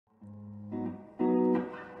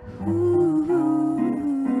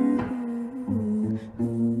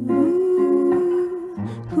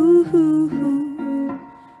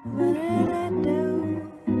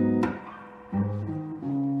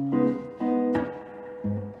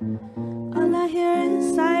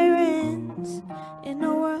hearing sirens in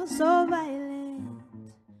a world so violent.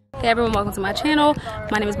 Hey everyone, welcome to my channel.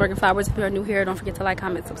 My name is MORGANNFLOWERS. If you are new here, don't forget to like,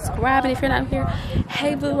 comment, subscribe. And if you're not here,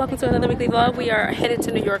 hey boo, welcome to another weekly vlog. We are headed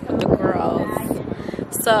to New York with the girls.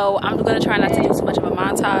 So I'm gonna try not to do too much of a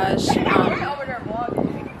montage.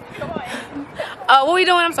 What are we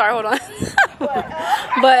doing? I'm sorry, hold on.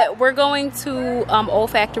 But we're going to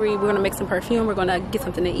Olfactory. We're gonna make some perfume. We're gonna get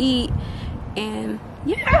something to eat. And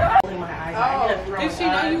yeah. Did she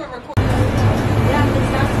know you were recording?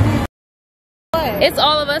 It's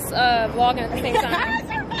all of us vlogging at the same time.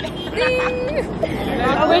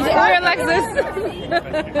 We're Alexis.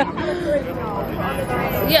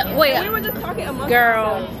 Yeah, wait. We were just talking amongst girl.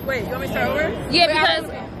 ourselves. Wait, you want me to start over? Yeah, because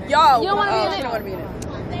yo, you don't want to she don't want to be in it.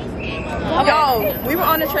 Yo, we were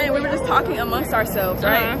on the train. We were just talking amongst ourselves,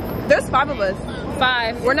 right? There's 5 of us.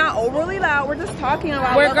 5. We're not overly loud. We're just talking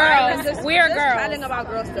about. We're girls. We are girls. Chatting about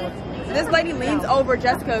girl stuff. This lady leans over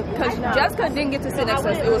Jessica because Jessica didn't get to sit next to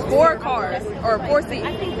us. It was 4 cars or 4 seats.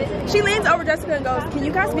 She leans over Jessica and goes, "Can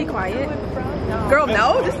you guys be quiet?" Girl,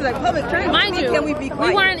 no. This is a public train. Mind you, can we be quiet?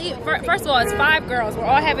 We weren't. First of all, it's 5 girls. We're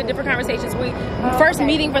all having different conversations. We first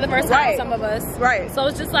meeting for the first time. Some of us. Right. So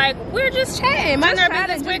it's just like we're just chatting. Mind our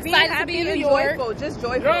business. We're excited to be in New York. Joyful, just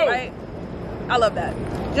joyful, right? I love that.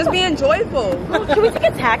 Just being joyful. Can we take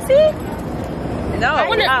a taxi? No. I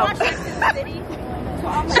want to out. I've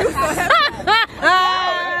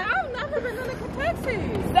never been on a taxi.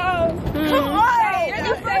 So, come on.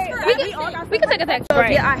 We can take a taxi. So,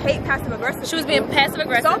 right. Yeah, I hate passive aggressive. She was being passive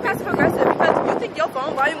aggressive. So passive aggressive because you think your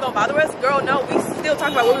phone volume gonna bother us? Girl, no. We still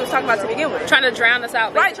talking about what we was talking about to begin with. Trying to drown us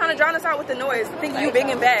out. Basically. Right, trying to drown us out with the noise. Thinking you big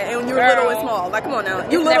and bad and you're little and small. Like, come on now.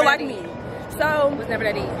 You little like me. So it was never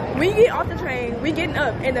that easy. We get off the train, we getting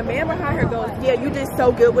up, and the man behind her goes, "Yeah, you did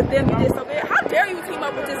so good with them. You did so good. How dare you team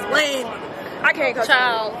up with this lame?" I can't go.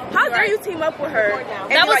 Child. How dare you team up with her?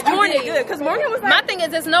 And that was corny. Good because Morgan was like, my thing is,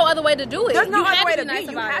 there's no other way to do it. There's no other way to be.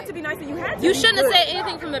 You had to be nice, and you had to. You shouldn't have said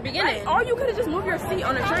anything from the beginning. Or you could have just moved your seat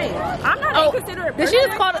on the train. I'm not inconsiderate. Did she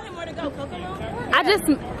just call it? I just.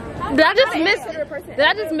 Did I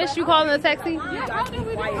just miss you calling a taxi? Oh,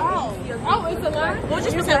 it's a line? Well,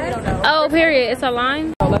 just because we don't know. Oh, period. It's a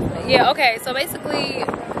line? Yeah, okay. So basically,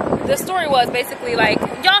 the story was basically like,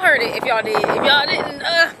 y'all heard it if y'all did. If y'all didn't,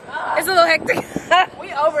 it's a little hectic.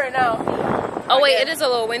 We over it now. Oh, wait. It is a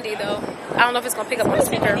little windy, though. I don't know if it's going to pick up on the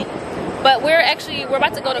speaker. But we're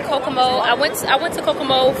about to go to Kokomo. I went to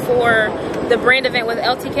Kokomo for the brand event with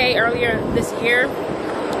LTK earlier this year.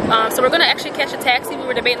 So we're gonna actually catch a taxi. We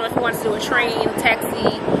were debating if we wanted to do a train,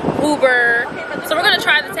 taxi, Uber. So we're gonna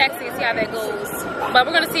try the taxi and see how that goes. But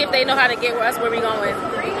we're gonna see if they know how to get us where we're going.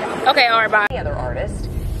 Okay, all right, bye. The other artist,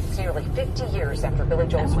 it's nearly 50 years after Billy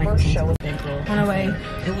Joel's first show. On our way,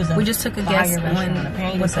 we just took a guess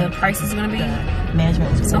on what the price is gonna be.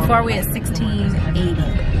 So far we at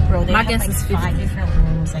 $16.80. My guess is $50.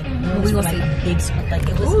 But we gonna see.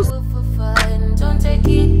 Don't take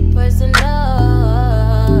it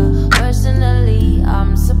personally,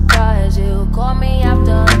 I'm surprised you call me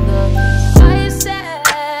after the I said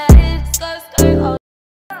skirt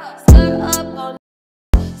up on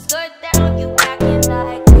skirt down, you acting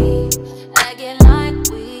like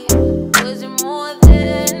we was it more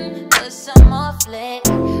than just some more flick.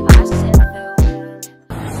 I said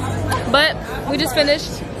but we just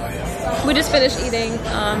finished eating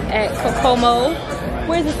at Kokomo.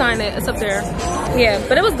 Where's the sign at? It's up there. Yeah,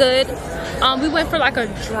 but it was good. We went for like a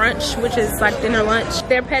brunch, which is like dinner lunch.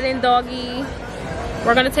 They're petting doggy.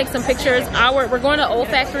 We're gonna take some pictures. We're going to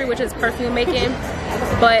Olfactory, which is perfume making,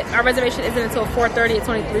 but our reservation isn't until 4:30. It's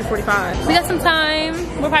only 3:45. We got some time.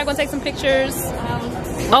 We're probably gonna take some pictures.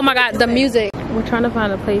 Oh my God, the music. We're trying to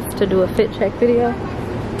find a place to do a fit check video.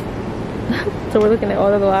 So we're looking at all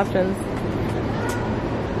the little options.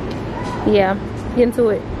 Yeah, get into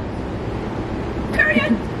it.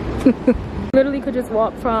 Literally could just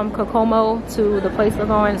walk from Kokomo to the place we're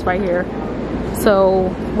going. It's right here.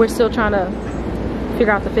 So we're still trying to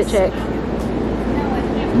figure out the fit check.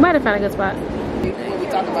 We might have found a good spot. What we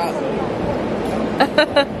talk about.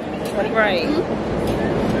 Right.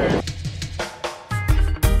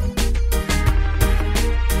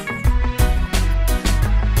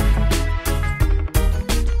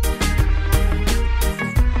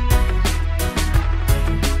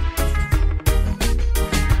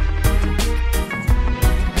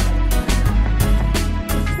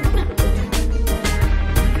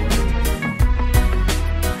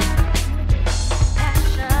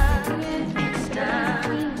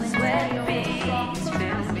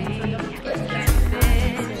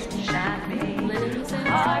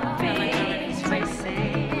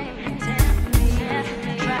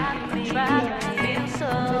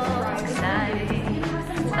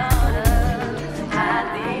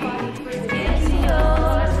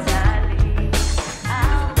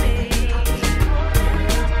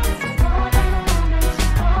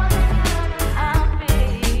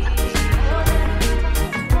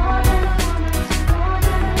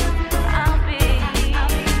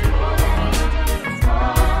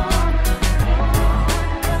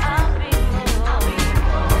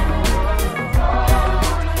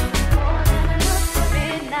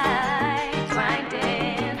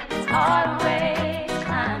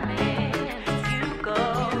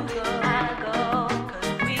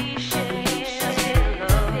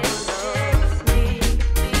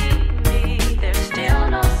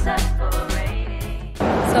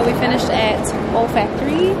 we finished at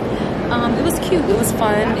Olfactory. It was cute, it was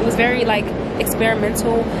fun, it was very like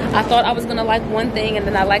experimental. I thought I was gonna like one thing and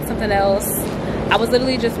then I liked something else. I was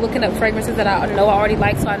literally just looking up fragrances that I know I already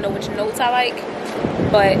like, so I know which notes I like.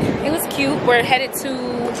 But it was cute. We're headed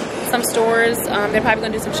to some stores. They're probably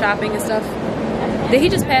gonna do some shopping and stuff. Did he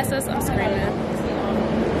just pass us? I'm screaming.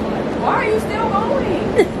 Why are you still going?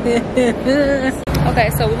 Okay,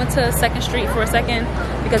 so we went to 2nd Street for a second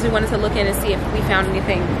because we wanted to look in and see if we found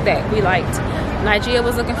anything that we liked. Nigeria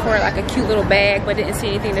was looking for like a cute little bag, but didn't see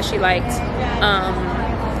anything that she liked.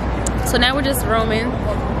 So now we're just roaming.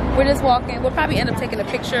 We're just walking. We'll probably end up taking a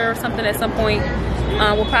picture or something at some point.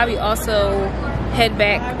 We'll probably also head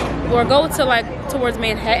back or go to like towards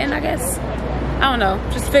Manhattan, I guess. I don't know.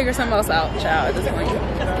 Just figure something else out, child, at this point.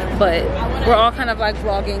 But we're all kind of like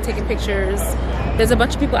vlogging, taking pictures. There's a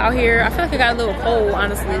bunch of people out here. I feel like it got a little cold,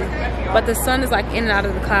 honestly. But the sun is like in and out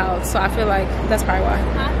of the clouds, so I feel like that's probably why.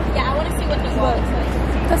 Yeah, I want to see what the vlog is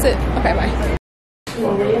like. That's it. Okay, bye.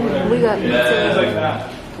 We got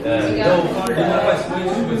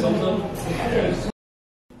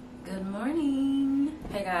Good morning.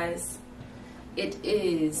 Hey guys, it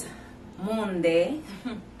is Monday.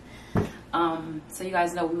 So you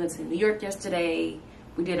guys know we went to New York yesterday.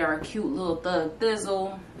 We did our cute little thug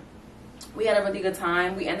thizzle. We had a really good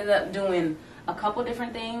time. We ended up doing a couple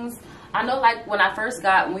different things. I know, like when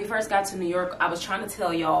we first got to New York, I was trying to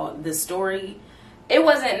tell y'all the story. It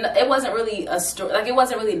wasn't really a story, like it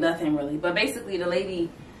wasn't really nothing really, but basically the lady,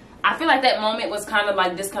 I feel like that moment was kind of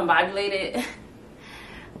like discombobulated.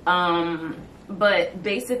 But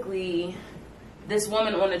basically this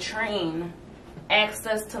woman on the train asked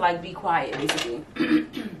us to like be quiet, basically.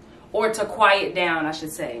 Or to quiet down, I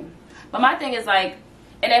should say. But my thing is like,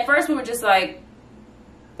 and at first we were just like,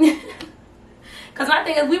 because my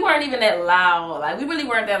thing is we weren't even that loud. Like we really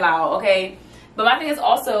weren't that loud, okay? But my thing is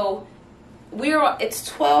also, it's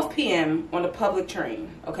 12 p.m. on the public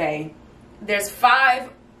train, okay? There's 5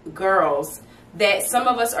 girls that some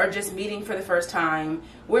of us are just meeting for the first time.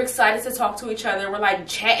 We're excited to talk to each other. We're like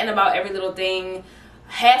chatting about every little thing.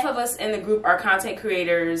 Half of us in the group are content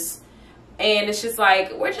creators. And it's just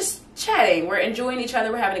like, we're just chatting. We're enjoying each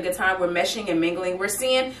other. We're having a good time. We're meshing and mingling.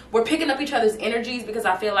 We're picking up each other's energies because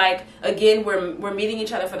I feel like, again, we're meeting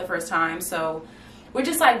each other for the first time. So we're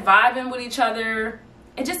just like vibing with each other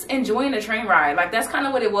and just enjoying the train ride. Like that's kind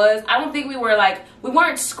of what it was. I don't think we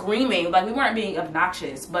weren't screaming. Like we weren't being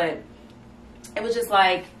obnoxious, but it was just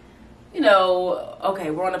like, you know,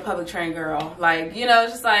 okay, we're on a public train, girl. Like, you know,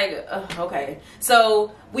 it's just like, okay.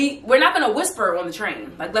 So we're not going to whisper on the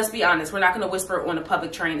train. Like, let's be honest. We're not going to whisper on a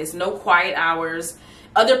public train. It's no quiet hours.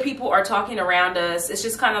 Other people are talking around us. It's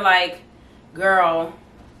just kind of like, girl,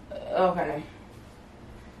 okay.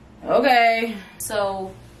 Okay.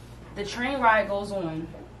 So the train ride goes on.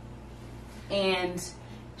 And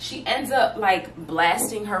she ends up like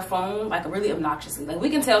blasting her phone like really obnoxiously. Like we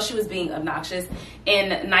can tell she was being obnoxious,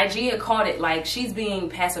 and Nigeria caught it. Like she's being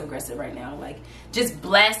passive aggressive right now, like just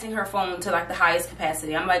blasting her phone to like the highest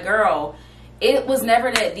capacity. I'm like, girl, it was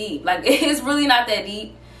never that deep. Like it's really not that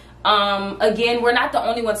deep. Again, we're not the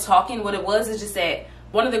only ones talking. What it was is just that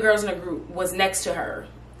one of the girls in the group was next to her,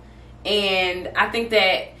 and I think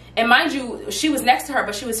that, and mind you, she was next to her,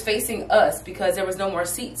 but she was facing us because there was no more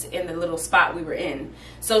seats in the little spot we were in.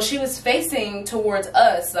 So she was facing towards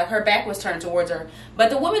us, like her back was turned towards her. But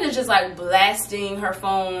the woman is just like blasting her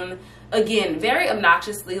phone, again, very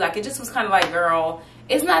obnoxiously. Like it just was kind of like, girl,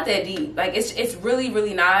 it's not that deep. Like it's really,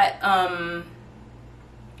 really not.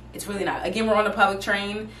 It's really not. Again, we're on a public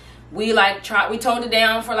train. We toned it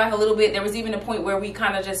down for like a little bit. There was even a point where we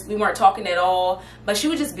kind of we weren't talking at all. But she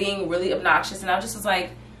was just being really obnoxious, and I just was like,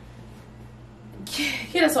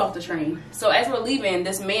 get us off the train. So as we're leaving,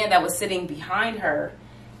 this man that was sitting behind her,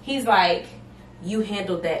 he's like, you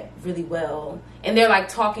handled that really well. And they're like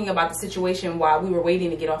talking about the situation while we were waiting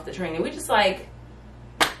to get off the train. And we're just like,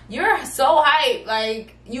 you're so hyped.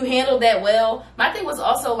 Like, you handled that well. My thing was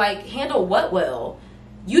also like, handle what well?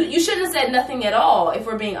 You shouldn't have said nothing at all, if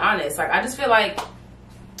we're being honest. Like, I just feel like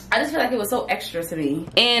it was so extra to me.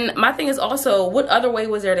 And my thing is also, what other way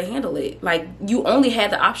was there to handle it? Like, you only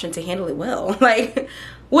had the option to handle it well. Like,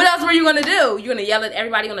 what else were you gonna do? You gonna yell at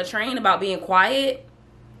everybody on the train about being quiet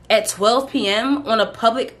at 12 p.m. on a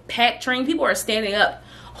public packed train? People are standing up,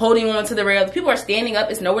 holding on to the rail. People are standing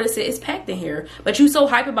up. It's nowhere to sit. It's packed in here. But you so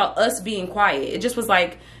hype about us being quiet. It just was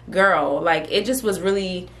like, girl, like, it just was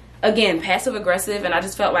really, again, passive aggressive. And I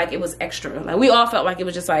just felt like it was extra. Like, we all felt like it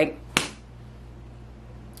was just like,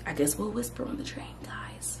 I guess we'll whisper on the train,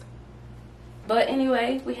 guys. But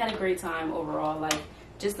anyway, we had a great time overall. Like,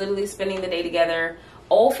 just literally spending the day together.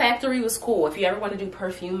 Olfactory was cool. If you ever want to do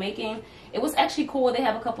perfume making, it was actually cool. They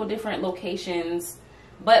have a couple different locations.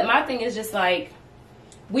 But my thing is just like,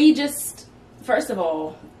 first of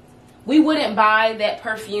all, we wouldn't buy that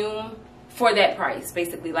perfume for that price,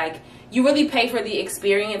 basically. Like, you really pay for the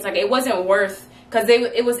experience. Like, it wasn't worth, because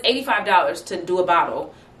it was $85 to do a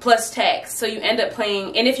bottle plus tax. So you end up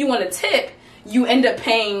paying, and if you want a tip, you end up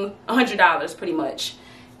paying $100 pretty much.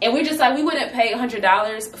 And we're just like, we wouldn't pay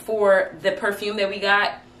 $100 for the perfume that we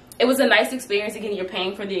got. It was a nice experience. Again, you're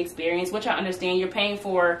paying for the experience, which I understand. You're paying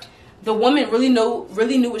for, the woman really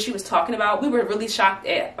knew what she was talking about. We were really shocked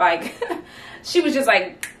at, like, she was just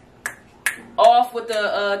like off with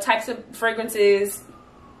the types of fragrances,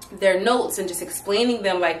 their notes, and just explaining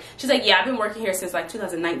them. Like, she's like, yeah, I've been working here since like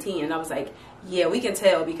 2019. And I was like, yeah, we can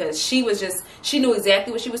tell, because she knew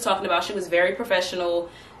exactly what she was talking about. She was very professional.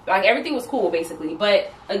 Like, everything was cool, basically.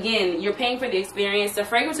 But again, you're paying for the experience. The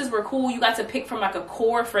fragrances were cool. You got to pick from like a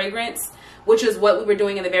core fragrance, which is what we were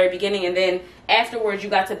doing in the very beginning. And then afterwards, you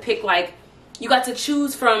got to pick, like, you got to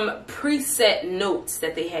choose from preset notes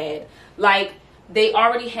that they had. Like, they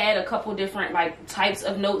already had a couple different like types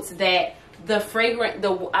of notes that the fragrant,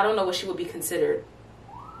 I don't know what she would be considered.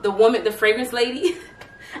 The fragrance lady.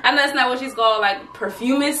 I know that's not what she's called, like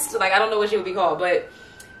perfumist. Like, I don't know what she would be called, but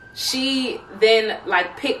she then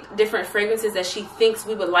like picked different fragrances that she thinks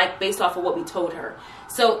we would like based off of what we told her.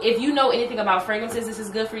 So if you know anything about fragrances, this is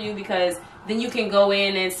good for you, because then you can go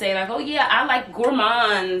in and say like, oh yeah, I like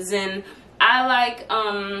gourmands, and I like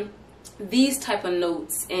these type of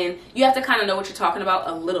notes. And you have to kind of know what you're talking about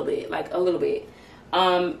a little bit, like a little bit.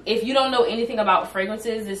 If you don't know anything about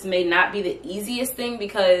fragrances, this may not be the easiest thing,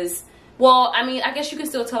 because, well, I mean, I guess you can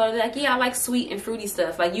still tell her like, yeah, I like sweet and fruity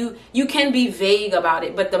stuff. Like, you can be vague about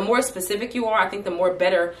it, but the more specific you are, I think the more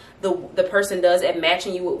better the person does at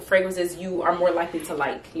matching you with fragrances you are more likely to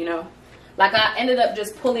like, you know? Like, I ended up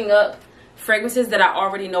just pulling up fragrances that I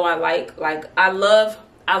already know I like. Like, I love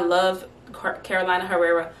Carolina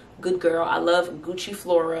Herrera, Good Girl. I love Gucci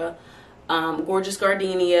Flora, Gorgeous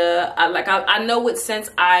Gardenia. I know what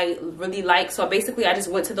scents I really like, so basically I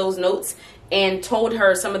just went to those notes and told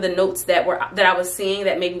her some of the notes that I was seeing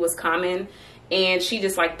that maybe was common, and she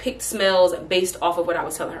just like picked smells based off of what I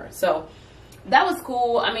was telling her. So that was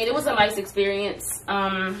cool. I mean, it was a nice experience.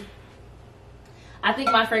 I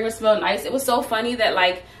think my fragrance smelled nice. It was so funny that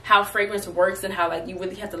like how fragrance works and how like you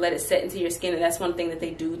really have to let it set into your skin, and that's one thing that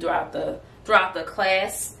they do throughout the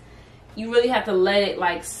class. You really have to let it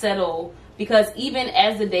like settle, because even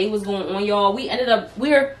as the day was going on, y'all, we ended up,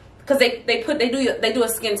 because they do a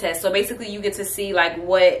skin test. So basically you get to see like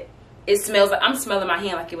what it smells like. I'm smelling my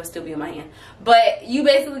hand like it would still be in my hand, but you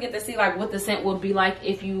basically get to see like what the scent would be like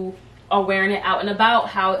if you are wearing it out and about,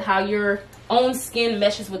 how your own skin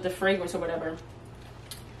meshes with the fragrance or whatever.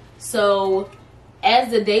 So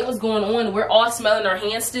as the day was going on, we're all smelling our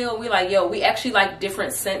hands still. We like, yo, we actually like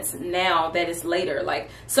different scents now that it's later.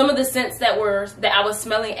 Like, some of the scents that I was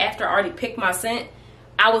smelling after I already picked my scent,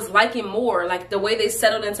 I was liking more. Like, the way they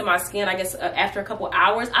settled into my skin, I guess after a couple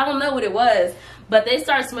hours. I don't know what it was, but they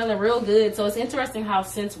started smelling real good. So it's interesting how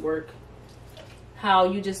scents work.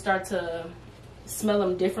 How you just start to smell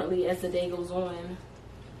them differently as the day goes on.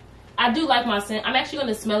 I do like my scent. I'm actually going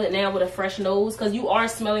to smell it now with a fresh nose, because you are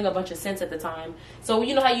smelling a bunch of scents at the time. So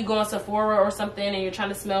you know how you go on Sephora or something and you're trying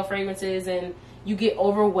to smell fragrances and you get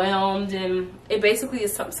overwhelmed, and it basically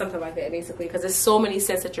is something like that, basically, because there's so many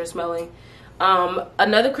scents that you're smelling.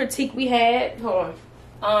 Another critique we had, hold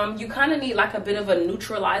on. You kind of need like a bit of a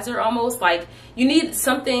neutralizer almost. Like, you need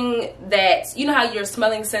something that, you know how you're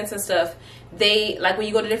smelling scents and stuff, they, like when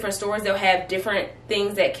you go to different stores, they'll have different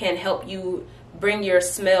things that can help you bring your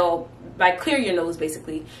smell, like clear your nose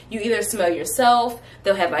basically. You either smell yourself,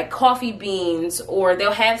 they'll have like coffee beans, or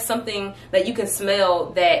they'll have something that you can smell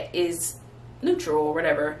that is neutral or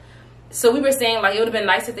whatever. So we were saying like it would have been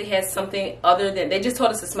nice if they had something other than, they just told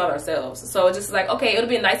us to smell ourselves. So it's just like, okay, it would have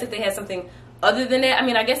been nice if they had something other than that. I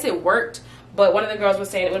mean, I guess it worked, but one of the girls was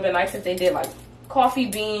saying it would have been nice if they did like coffee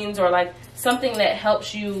beans or like something that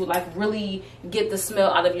helps you like really get the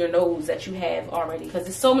smell out of your nose that you have already, because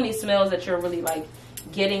there's so many smells that you're really like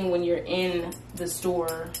getting when you're in the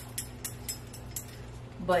store.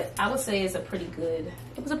 But I would say it was a pretty good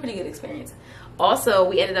experience. Also,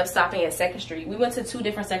 we ended up stopping at 2nd Street. We went to 2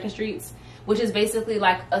 different 2nd Streets, which is basically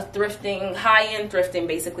like a thrifting, high-end thrifting,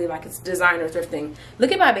 basically, like it's designer thrifting.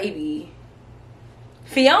 Look at my baby.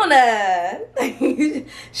 Fiona.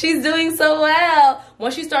 She's doing so well.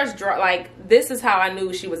 Once she starts like, this is how I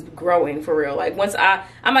knew she was growing for real. Like, once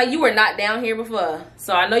I'm like, you were not down here before,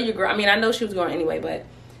 so I know you're growing. I mean, I know she was growing anyway, but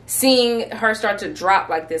seeing her start to drop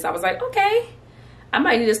like this, I was like, okay, I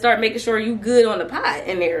might need to start making sure you good on the pot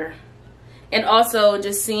in there. And also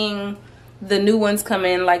just seeing the new ones come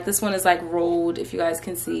in. Like this one is like rolled, if you guys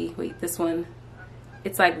can see. Wait, this one,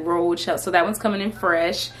 it's like rolled shell. So that one's coming in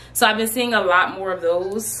fresh. So I've been seeing a lot more of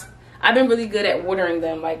those. I've been really good at watering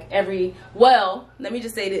them like well, let me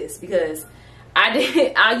just say this, because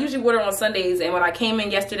I usually water on Sundays, and when I came in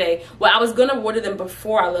yesterday, well, I was gonna water them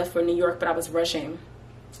before I left for New York, but I was rushing.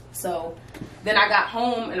 So then I got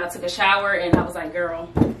home and I took a shower and I was like, girl,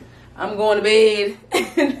 I'm going to bed.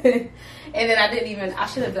 And then I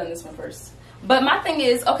should have done this one first. But my thing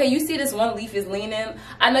is, okay, you see this one leaf is leaning.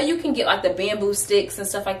 I know you can get like the bamboo sticks and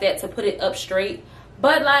stuff like that to put it up straight.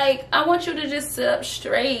 But like, I want you to just sit up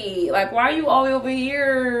straight. Like, why are you all over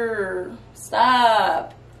here?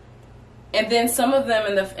 Stop. And then some of them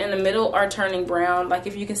in the middle are turning brown. Like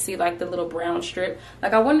if you can see like the little brown strip.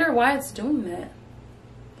 Like I wonder why it's doing that.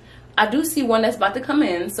 I do see one that's about to come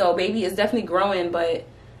in. So baby is definitely growing. But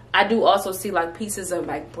I do also see like pieces of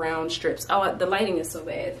like brown strips. Oh, the lighting is so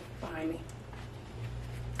bad behind me.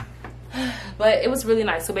 But it was really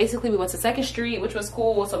nice. So basically we went to 2nd Street, which was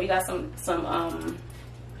cool. So we got some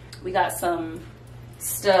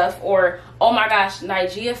stuff. Or oh my gosh,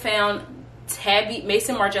 Nigeria found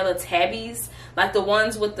Mason Margiela tabbies, like the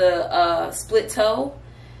ones with the split toe.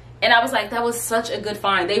 And I was like, that was such a good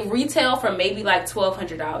find. They retail for maybe like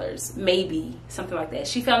 $1,200, maybe something like that.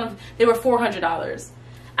 She found them, they were $400.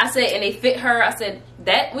 I said, and they fit her. I said,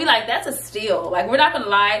 that's a steal. Like, we're not gonna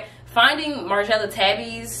lie, finding Margiela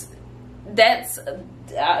tabbies, that's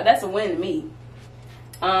a win to me.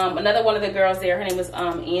 Another one of the girls there, her name was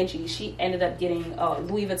Angie. She ended up getting a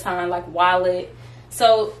Louis Vuitton like wallet.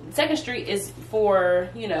 So 2nd Street is for,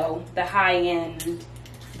 you know, the high-end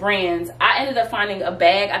brands. I ended up finding a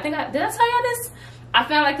bag. I think did I tell y'all this? I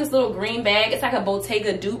found like this little green bag. It's like a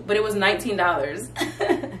Bottega dupe, but it was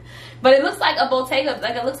 $19. But it looks like a Bottega,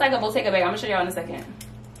 it looks like a Bottega bag. I'm gonna show y'all in a second.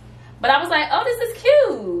 But I was like, oh, this is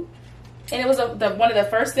cute. And it was one of the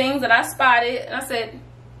first things that I spotted, and I said,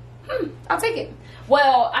 I'll take it.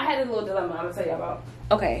 Well, I had a little dilemma I'm gonna tell y'all about.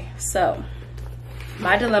 Okay, so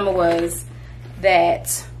my dilemma was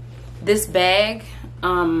that this bag,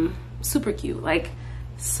 super cute, like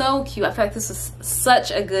so cute. I feel like this is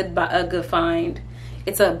such a good find.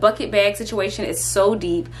 It's a bucket bag situation. It's so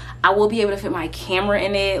deep. I will be able to fit my camera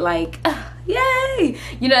in it. Like, yay!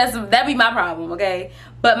 You know, that'd be my problem, okay?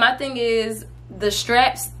 But my thing is the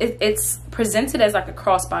straps. It's presented as like a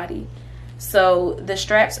crossbody, so the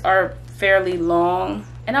straps are fairly long.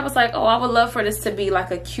 And I was like, oh, I would love for this to be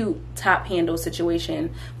like a cute top handle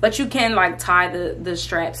situation. But you can like tie the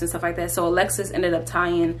straps and stuff like that. So Alexis ended up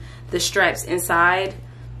tying the straps inside.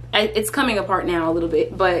 It's coming apart now a little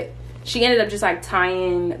bit, but she ended up just like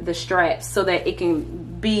tying the straps so that it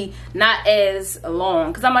can be not as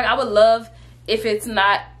long. Cause I'm like, I would love if it's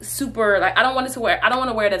not super, like I don't want to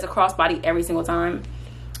wear it as a crossbody every single time.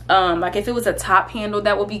 Like if it was a top handle,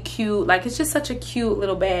 that would be cute. Like it's just such a cute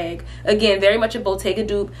little bag. Again, very much a Bottega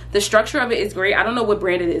dupe. The structure of it is great. I don't know what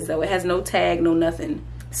brand it is though. It has no tag, no nothing.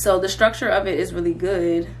 So the structure of it is really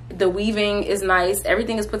good. The weaving is nice.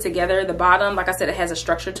 Everything is put together. The bottom, like I said, it has a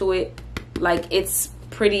structure to it. Like it's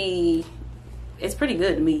pretty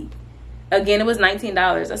good to me. Again, it was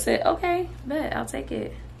 $19. I said, okay, bet, I'll take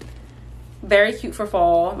it. Very cute for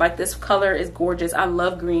fall. Like this color is gorgeous. I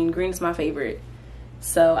love green. Green is my favorite.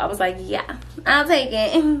 So I was like, yeah, I'll take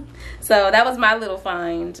it. So that was my little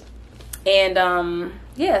find. And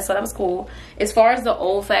yeah, so that was cool. As far as the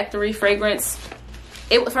Olfactory fragrance,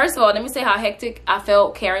 first of all, let me say how hectic I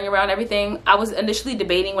felt carrying around everything. I was initially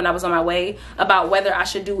debating when I was on my way about whether I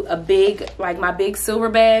should do a big, like my big silver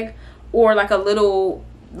bag, or like a little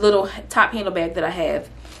top handle bag that I have.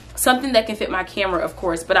 Something that can fit my camera, of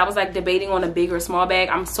course. But I was like debating on a big or small bag.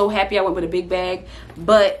 I'm so happy I went with a big bag.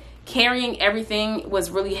 But carrying everything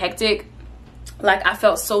was really hectic. Like I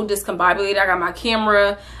felt so discombobulated. I got my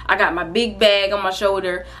camera, I got my big bag on my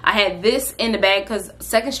shoulder, I had this in the bag because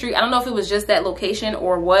 2nd Street, I don't know if it was just that location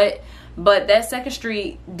or what, but that 2nd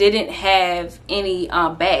Street didn't have any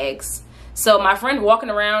bags. So my friend walking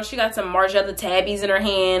around, she got some Margiela tabbies in her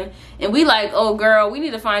hand, and we like, oh girl, we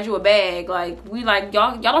need to find you a bag. Like we like,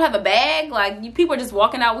 y'all don't have a bag? Like you people are just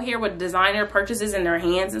walking out here with designer purchases in their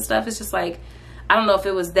hands and stuff. It's just like, I don't know if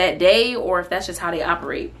it was that day or if that's just how they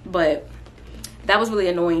operate, but that was really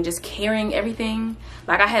annoying, just carrying everything.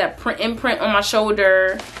 Like I had a imprint on my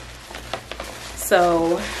shoulder.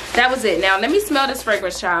 So that was it. Now let me smell this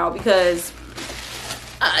fragrance, child, because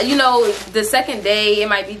you know, the second day it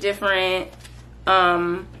might be different.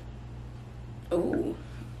 Ooh,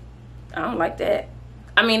 I don't like that.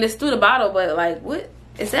 I mean, it's through the bottle, but like, what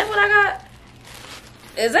is that? What I got?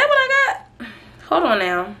 Is that what I got? hold on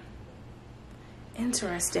now.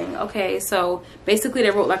 Interesting. Okay, so basically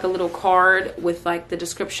they wrote like a little card with like the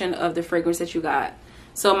description of the fragrance that you got.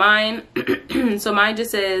 So mine mine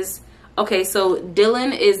just says, okay, so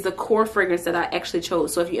Dylan is the core fragrance that I actually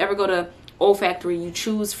chose. So if you ever go to Olfactory, you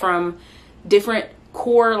choose from different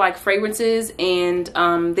core like fragrances, and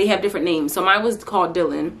they have different names. So mine was called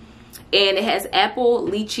Dylan, and it has apple,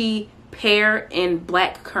 lychee, pear, and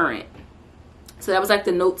black currant. So that was like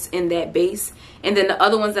the notes in that base. And then the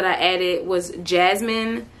other ones that I added was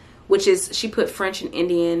jasmine, which is, she put French and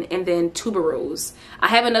Indian, and then tuberose. I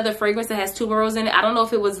have another fragrance that has tuberose in it. I don't know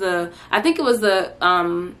if it was the, I think it was the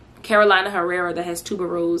Carolina Herrera that has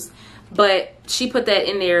tuberose, but she put that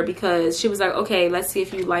in there because she was like, okay, let's see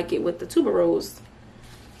if you like it with the tuberose.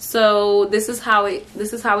 So this is how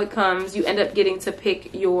it comes. You end up getting to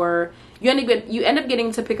pick your, you end up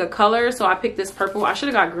getting to pick a color. So I picked this purple. I should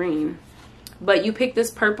have got green, but you pick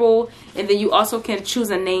this purple, and then you also can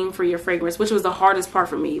choose a name for your fragrance, which was the hardest part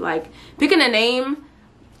for me. Like picking a name,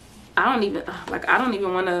 I don't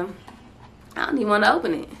even want to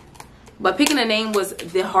open it. But picking a name was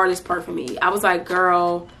the hardest part for me. I was like,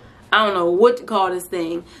 girl, I don't know what to call this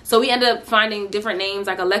thing. So we ended up finding different names.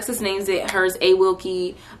 Like Alexis names it hers A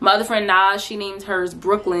Wilkie. My other friend Naj, she named hers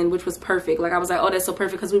Brooklyn, which was perfect. Like I was like, oh, that's so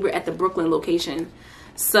perfect, because we were at the Brooklyn location.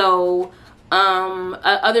 So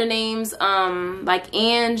other names, like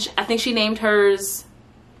Ange, I think she named hers,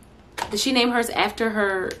 did she name hers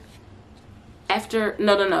after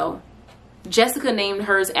no, Jessica named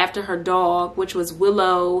hers after her dog, which was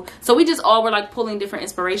Willow. So we just all were like pulling different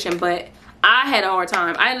inspiration, but I had a hard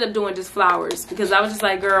time. I ended up doing just flowers because I was just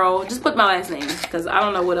like, girl, just put my last name, because I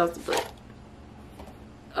don't know what else to put.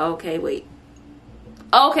 Okay, wait.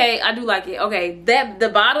 Okay, I do like it. Okay, the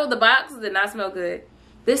box did not smell good.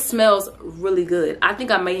 This smells really good. I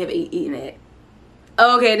think I may have eaten it.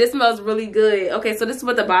 Okay, this smells really good. Okay, so this is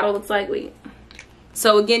what the bottle looks like. Wait.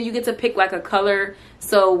 So again, you get to pick like a color.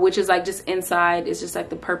 So which is like just inside, it's just like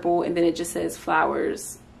the purple, and then it just says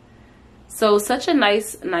flowers. So such a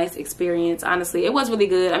nice experience. Honestly, it was really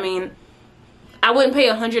good. I mean, I wouldn't pay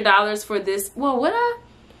 $100 for this. Well, would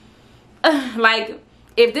I? Like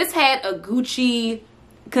if this had a Gucci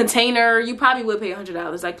container, you probably would pay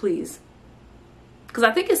 $100. Like please. Because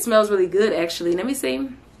I think it smells really good, actually. Let me see.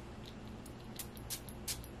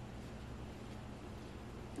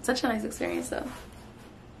 Such a nice experience, though.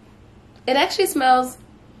 It actually smells...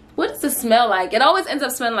 What does it smell like? It always ends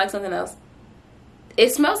up smelling like something else.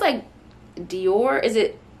 It smells like Dior. Is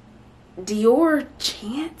it Dior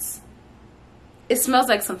Chance? It smells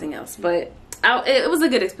like something else, but it was a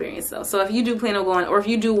good experience, though. So if you do plan on going, or if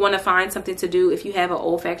you do want to find something to do, if you have an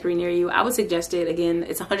olfactory near you, I would suggest it. Again,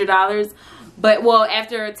 it's $100. But, well,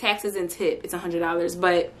 after taxes and tip, it's $100.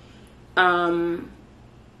 But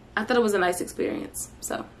I thought it was a nice experience.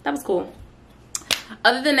 So that was cool.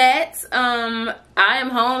 Other than that, I am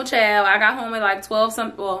home, child. I got home at like 12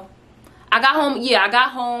 something. Well, I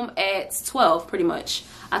got home at 12 pretty much.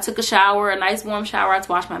 I took a shower, a nice warm shower. I had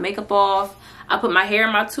to wash my makeup off. I put my hair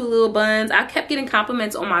in my 2 little buns. I kept getting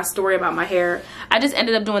compliments on my story about my hair. I just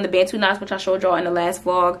ended up doing the Bantu knots, which I showed y'all in the last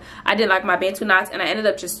vlog. I did like my Bantu knots, and I ended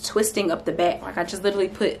up just twisting up the back. Like I just literally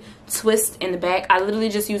put twist in the back. I literally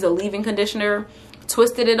just used a leave-in conditioner,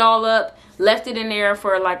 twisted it all up, left it in there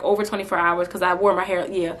for like over 24 hours because I wore my hair.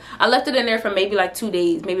 Yeah, I left it in there for maybe like 2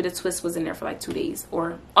 days. Maybe the twist was in there for like 2 days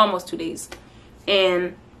or almost 2 days.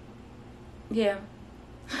 And yeah,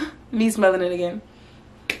 me smelling it again.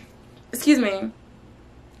 Excuse me.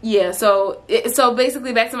 Yeah, so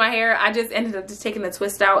basically back to my hair, I just ended up just taking the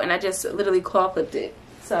twist out, and I just literally claw clipped it.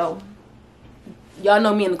 So y'all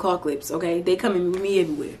know me and the claw clips, okay? They come in with me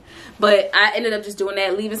everywhere. But I ended up just doing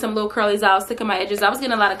that, leaving some little curlies out, sticking my edges. I was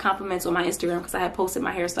getting a lot of compliments on my Instagram because I had posted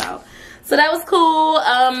my hairstyle. So that was cool.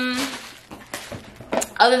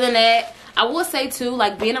 Other than that, I will say too,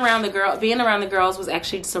 like being around the girls was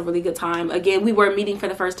actually just a really good time. Again, we were meeting for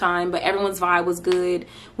the first time, but everyone's vibe was good.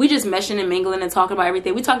 We just meshing and mingling and talking about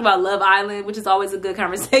everything. We talked about Love Island, which is always a good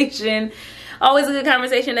conversation. Always a good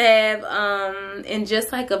conversation to have, and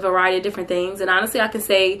just like a variety of different things. And honestly, I can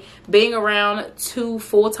say being around 2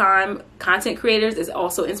 full-time content creators is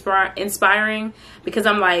also inspiring, because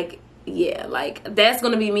I'm like, yeah, like that's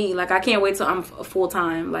gonna be me. Like I can't wait till I'm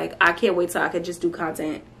full-time. Like I can't wait till I could just do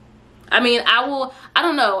content. I mean, I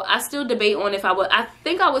don't know. I still debate on if I would. I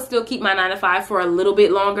think I would still keep my 9 to 5 for a little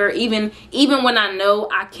bit longer. Even when I know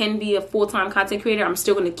I can be a full-time content creator, I'm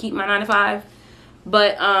still going to keep my 9 to 5.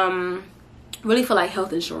 But really for like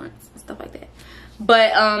health insurance and stuff like that.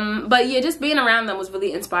 But yeah, just being around them was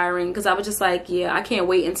really inspiring, because I was just like, yeah, I can't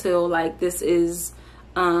wait until like this is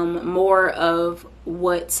more of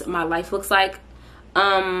what my life looks like.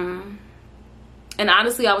 And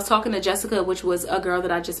honestly, I was talking to Jessica, which was a girl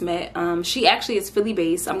that I just met. She actually is Philly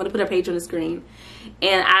based. I'm gonna put her page on the screen.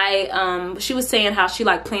 And she was saying how she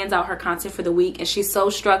like plans out her content for the week, and she's so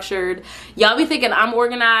structured. Y'all be thinking I'm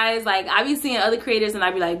organized. Like, I be seeing other creators and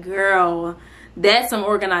I be like, girl, that's some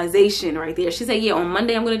organization right there. She said, yeah, on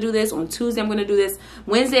Monday I'm gonna do this, on Tuesday I'm gonna do this,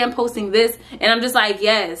 Wednesday I'm posting this. And I'm just like,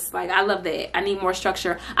 yes, like I love that. I need more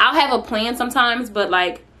structure. I'll have a plan sometimes, but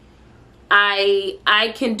like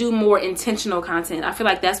I can do more intentional content. I feel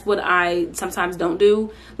like that's what I sometimes don't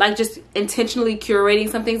do, like just intentionally curating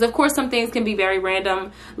some things. Of course, some things can be very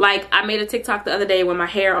random. Like I made a TikTok the other day when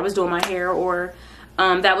I was doing my hair, or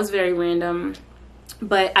that was very random.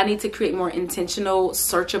 But I need to create more intentional,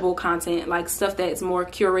 searchable content, like stuff that's more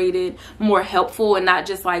curated, more helpful, and not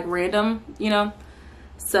just like random, you know.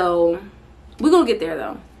 So we're gonna get there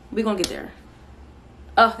though. We're gonna get there.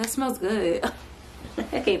 Oh, that smells good.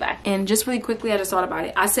 Okay, bye. And just really quickly, I just thought about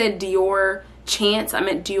it. I said Dior Chance. I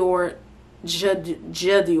meant Dior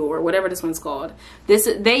Dior, whatever this one's called. This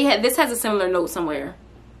has a similar note somewhere.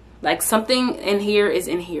 Like something in here is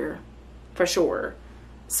in here for sure.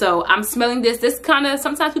 So I'm smelling this. This kind of,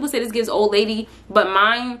 sometimes people say this gives old lady, but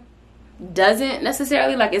mine doesn't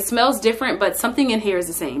necessarily. Like it smells different, but something in here is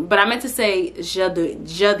the same. But I meant to say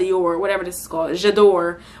J'adore, whatever this is called.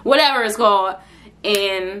 J'adore, whatever it's called.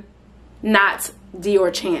 And not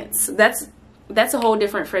Dior Chance. That's a whole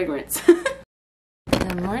different fragrance.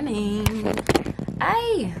 Good morning.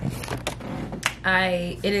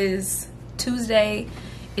 It is Tuesday.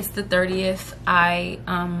 It's the 30th. I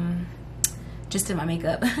just did my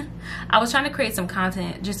makeup. I was trying to create some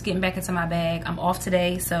content, just getting back into my bag. I'm off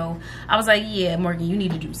today, so I was like, yeah, Morgan, you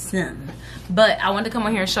need to do something. But I wanted to come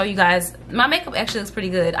on here and show you guys. My makeup actually looks pretty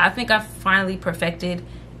good. I think I finally perfected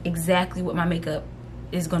exactly what my makeup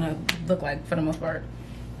is gonna look like for the most part.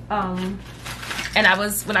 And when I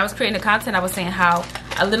was creating the content, I was saying how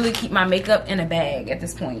I literally keep my makeup in a bag at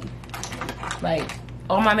this point. Like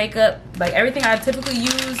all my makeup, like everything I typically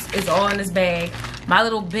use is all in this bag. My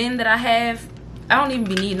little bin that I have, I don't even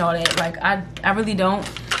be needing all that. Like I really don't.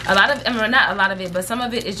 A lot of, I mean, not a lot of it, but some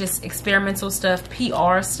of it is just experimental stuff,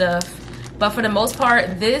 PR stuff. But for the most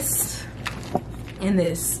part, this and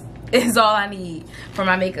this is all I need for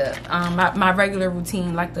my makeup. My regular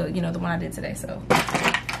routine, like the one I did today. So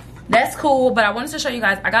that's cool. But I wanted to show you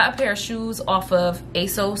guys, I got a pair of shoes off of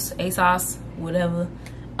ASOS, whatever.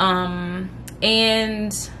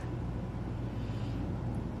 And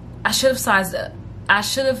I should have sized up. I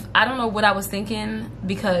don't know what I was thinking,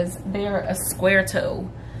 because they're a square toe.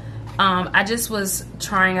 I just was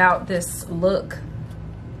trying out this look,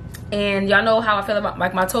 and y'all know how I feel about,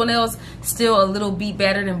 like, my toenails still a little bit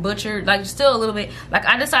better than butchered, like still a little bit. Like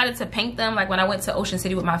I decided to paint them. Like when I went to Ocean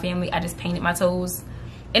City with my family, I just painted my toes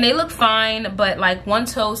and they look fine, but like one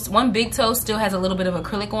big toe still has a little bit of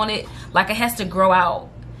acrylic on it. Like it has to grow out.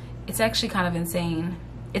 It's actually kind of insane.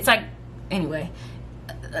 It's like, anyway,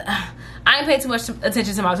 I ain't paying too much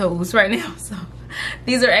attention to my toes right now. So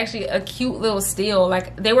these are actually a cute little steal.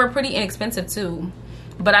 Like they were pretty inexpensive too,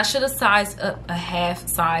 but I should have sized up a half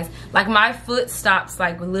size. Like my foot stops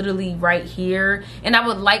like literally right here, and I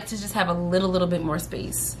would like to just have a little bit more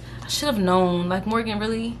space. I should have known. Like, Morgan,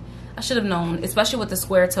 really, I should have known, especially with the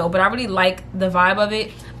square toe. But I really like the vibe of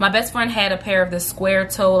it. My best friend had a pair of the square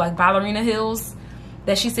toe like ballerina heels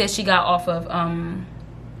that she said she got off of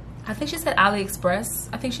I think she said AliExpress,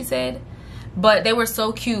 I think she said. But they were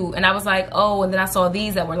so cute, and I was like, oh. And then I saw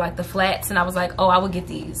these that were like the flats, and I was like, oh, I would get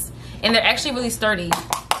these. And they're actually really sturdy.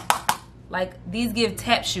 Like these give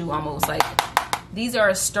tap shoe almost. Like these are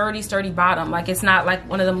a sturdy bottom. Like it's not like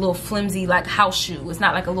one of them little flimsy like house shoe. It's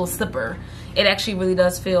not like a little slipper. It actually really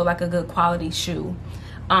does feel like a good quality shoe.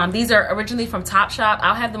 These are originally from Topshop.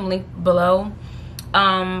 I'll have them linked below.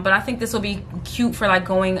 But I think this will be cute for like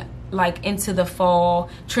going like into the fall,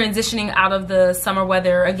 transitioning out of the summer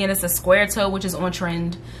weather. Again, it's a square toe, which is on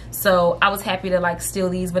trend. So I was happy to like steal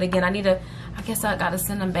these. But again, I guess I gotta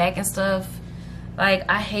send them back and stuff. Like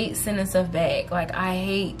I hate sending stuff back. Like I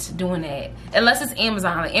hate doing that. Unless it's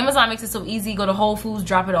Amazon. Like Amazon makes it so easy. Go to Whole Foods,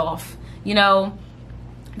 drop it off. You know,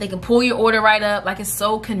 they can pull your order right up. Like it's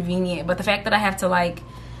so convenient. But the fact that I have to like,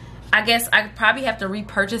 I guess I probably have to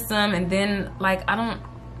repurchase them, and then like I don't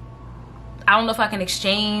know if I can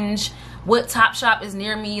exchange. What Topshop is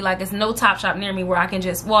near me? Like it's no Topshop near me where I can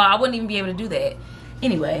just, well, I wouldn't even be able to do that.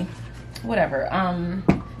 Anyway, whatever.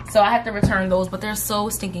 So I have to return those, but they're so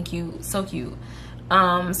stinking cute, so cute.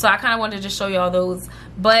 So I kind of wanted to just show y'all those.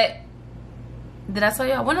 But did I tell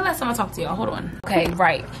y'all? When the last time I talked to y'all? Hold on. Okay,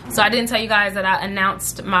 right. So I didn't tell you guys that I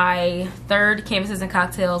announced my third Canvases and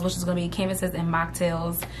Cocktails, which is going to be Canvases and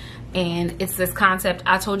Mocktails. And it's this concept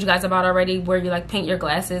I told you guys about already, where you like paint your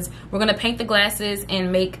glasses. We're gonna paint the glasses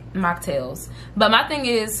and make mocktails. But my thing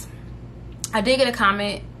is, I did get a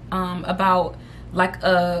comment about like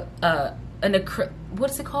what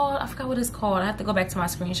is it called? I forgot what it's called. I have to go back to my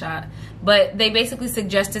screenshot. But they basically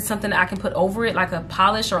suggested something that I can put over it, like a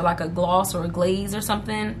polish or like a gloss or a glaze or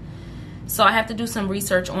something. So I have to do some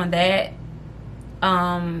research on that,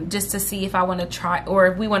 just to see if I want to try, or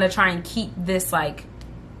if we want to try and keep this like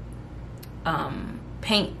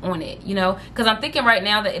paint on it, you know, because I'm thinking right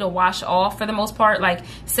now that it'll wash off for the most part. Like,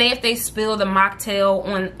 say if they spill the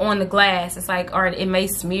mocktail on the glass, it's like, or it may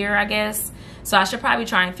smear, I guess. So I should probably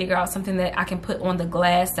try and figure out something that I can put on the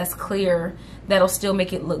glass that's clear, that'll still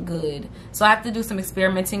make it look good. So I have to do some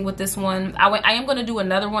experimenting with this one. I am going to do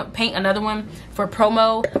another one, paint another one for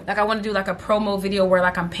promo. Like, I want to do like a promo video where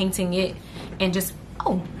like I'm painting it and just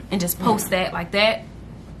post that like that.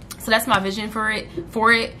 So that's my vision for it.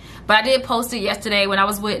 But I did post it yesterday when I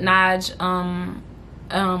was with Naj.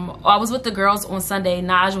 I was with the girls on Sunday.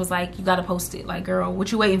 Naj was like, you gotta post it. Like, girl,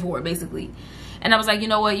 what you waiting for, basically? And I was like, you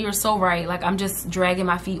know what, you're so right. Like, I'm just dragging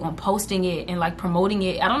my feet on posting it and like promoting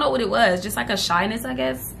it. I don't know what it was, just like a shyness, I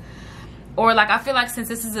guess. Or like, I feel like since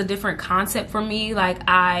this is a different concept for me, like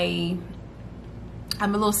I'm a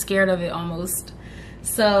little scared of it almost.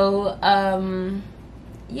 So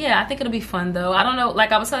yeah, I think it'll be fun though. I don't know,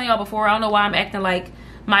 like I was telling y'all before, I don't know why I'm acting like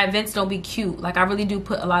my events don't be cute. Like, I really do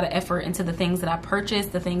put a lot of effort into the things that I purchase,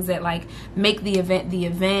 the things that like make the event the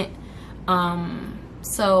event.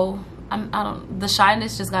 So the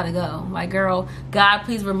shyness just gotta go. Like, girl, God,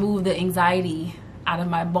 please remove the anxiety out of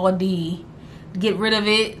my body. Get rid of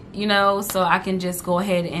it, you know, so I can just go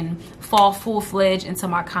ahead and fall full-fledged into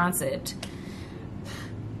my concept.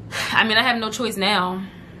 I mean, I have no choice now.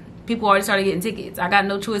 People already started getting tickets. I got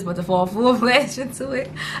no choice but to fall full-fledged into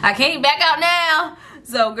it. I can't back out now.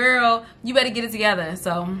 So, girl, you better get it together.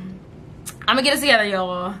 So, I'm gonna get it together,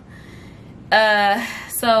 y'all.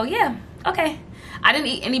 So, yeah. Okay. I didn't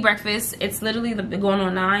eat any breakfast. It's literally going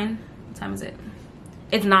on 9. What time is it?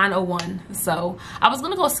 It's 9:01. So, I was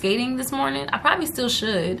gonna go skating this morning. I probably still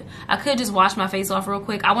should. I could just wash my face off real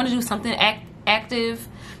quick. I want to do something active.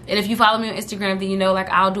 And if you follow me on Instagram, then you know, like,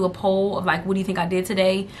 I'll do a poll of like, what do you think I did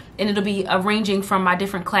today? And it'll be ranging from my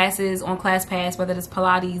different classes on ClassPass, whether it's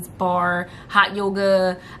Pilates, bar, hot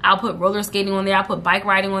yoga. I'll put roller skating on there. I'll put bike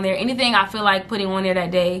riding on there. Anything I feel like putting on there that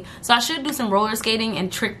day. So I should do some roller skating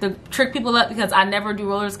and trick people up, because I never do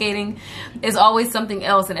roller skating. It's always something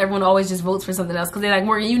else, and everyone always just votes for something else because they're like,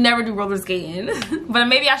 Morgan, you never do roller skating. But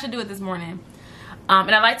maybe I should do it this morning.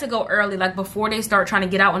 And I like to go early, like before they start trying to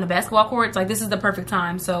get out on the basketball courts. Like, this is the perfect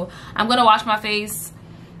time. So I'm gonna wash my face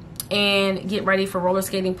and get ready for roller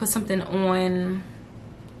skating, put something on,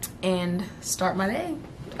 and start my day.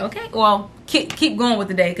 Okay, well, keep going with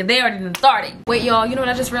the day, because they already been starting. Wait, y'all, you know what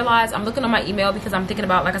I just realized? I'm looking on my email because I'm thinking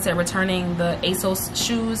about, like I said, returning the ASOS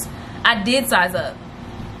shoes. I did size up.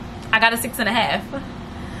 I got a 6.5.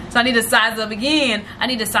 So I need to size up again. I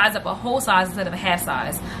need to size up a whole size instead of a half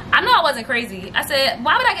size. I know I wasn't crazy. I said,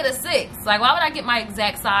 why would I get a 6? Like, why would I get my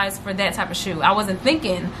exact size for that type of shoe? I wasn't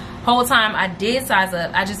thinking. Whole time I did size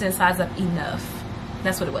up. I just didn't size up enough.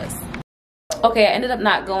 That's what it was. Okay, I ended up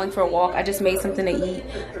not going for a walk. I just made something to eat.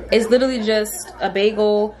 It's literally just a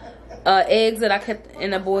bagel, eggs that I kept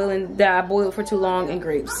in a boiling, that I boiled for too long, and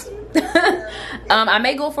grapes. I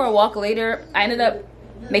may go for a walk later. I ended up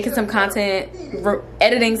making some content,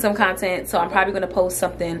 editing some content, so I'm probably gonna post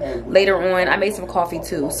something later on. I made some coffee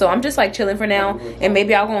too, so I'm just like chilling for now, and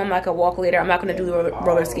maybe I'll go on like a walk later. I'm not gonna do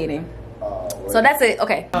roller skating. So that's it.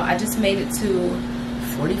 Okay, I just made it to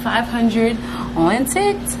 4,500 on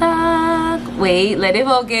TikTok. Wait, let it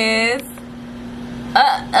focus.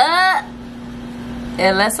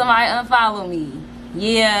 Unless somebody unfollow me.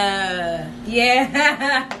 Yeah.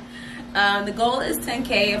 The goal is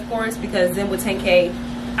 10K, of course, because then with 10K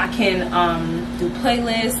I can do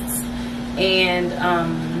playlists, and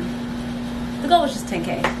the goal is just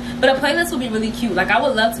 10K. But a playlist would be really cute. Like, I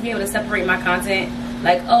would love to be able to separate my content,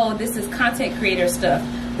 like, oh, this is content creator stuff,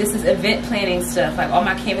 this is event planning stuff, like all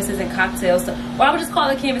my canvases and cocktails stuff. Or I would just call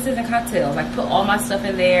it canvases and cocktails, like put all my stuff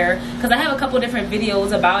in there, because I have a couple different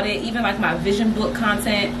videos about it. Even like my vision book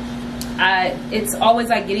content, it's always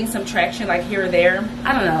like getting some traction, like here or there.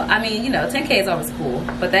 I don't know, I mean, you know, 10K is always cool,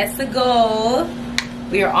 but that's the goal.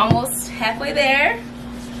 We are almost halfway there,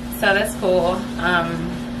 so that's cool.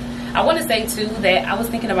 I want to say too that I was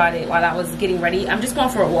thinking about it while I was getting ready. I'm just going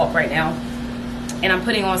for a walk right now, and I'm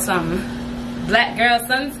putting on some black girl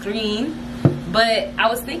sunscreen. But I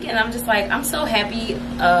was thinking, I'm just like, I'm so happy,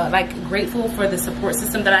 like grateful for the support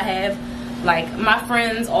system that I have. Like my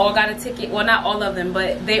friends all got a ticket. Well, not all of them,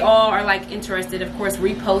 but they all are like interested, of course,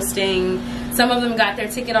 reposting. Some of them got their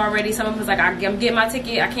ticket already. Some of them was like, I'm getting my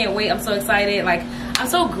ticket, I can't wait, I'm so excited. Like, I'm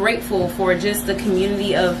so grateful for just the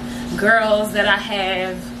community of girls that I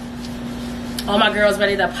have. All my girls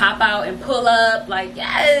ready to pop out and pull up, like,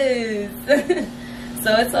 yes.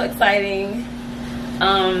 So it's so exciting.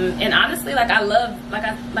 And honestly, like, I love, like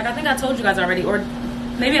I think I told you guys already, or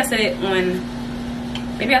maybe I said it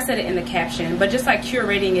in the caption, but just like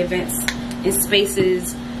curating events in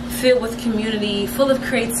spaces filled with community, full of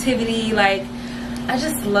creativity. Like, I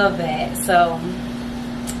just love that. So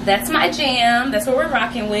that's my jam. That's what we're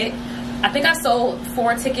rocking with. I think I sold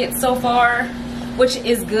 4 tickets so far, which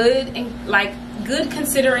is good, and like good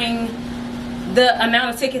considering the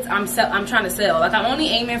amount of tickets I'm trying to sell. Like, I'm only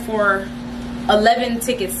aiming for 11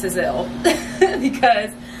 tickets to sell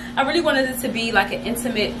because I really wanted it to be like an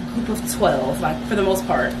intimate group of 12, like for the most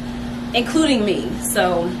part, including me.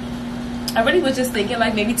 So I really was just thinking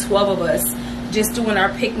like maybe 12 of us just doing our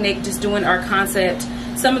picnic, just doing our concept.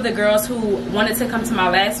 Some of the girls who wanted to come to my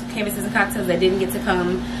last Canvases and Cocktails that didn't get to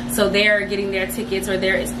come, so they're getting their tickets or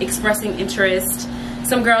they're expressing interest.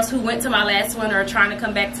 Some girls who went to my last one are trying to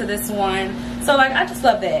come back to this one. So like, I just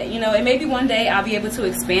love that, you know. And maybe one day I'll be able to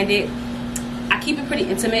expand it. I keep it pretty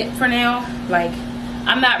intimate for now. Like,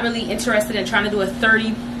 I'm not really interested in trying to do a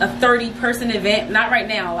 30 person event. Not right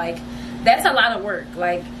now. Like, that's a lot of work.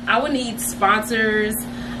 Like, I would need sponsors.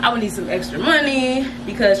 I would need some extra money,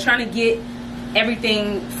 because trying to get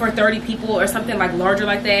everything for 30 people or something like larger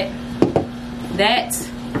like that,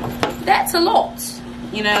 that's a lot,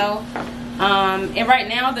 you know. And right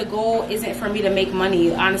now the goal isn't for me to make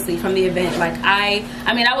money, honestly, from the event. Like,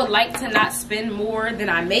 I mean, I would like to not spend more than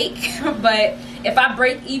I make, but if I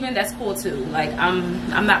break even, that's cool too. Like,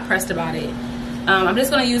 I'm not pressed about it. I'm just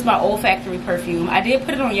gonna use my Olfactory perfume. I did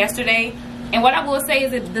put it on yesterday, and what I will say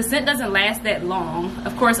is that the scent doesn't last that long.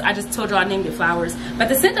 Of course, I just told you I named it Flowers, but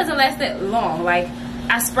the scent doesn't last that long. Like,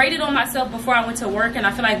 I sprayed it on myself before I went to work, and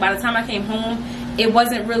I feel like by the time I came home, it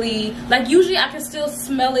wasn't really, like, usually I can still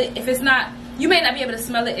smell it if it's not, you may not be able to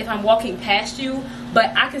smell it if I'm walking past you,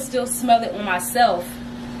 but I can still smell it on myself,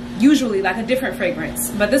 usually, like a different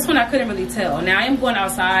fragrance. But this one I couldn't really tell. Now, I am going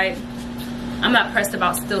outside. I'm not pressed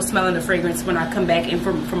about still smelling the fragrance when I come back in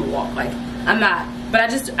from a walk. Like, I'm not, but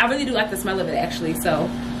I really do like the smell of it, actually. So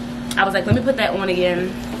I was like, let me put that on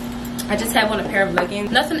again. I just have on a pair of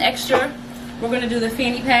leggings, nothing extra. We're gonna do the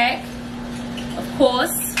fanny pack, of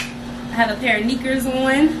course. I have a pair of sneakers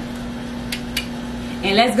on,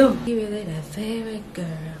 and let's go. You really that favorite girl.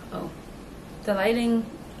 Oh, the lighting.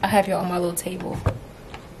 I have you on my little table.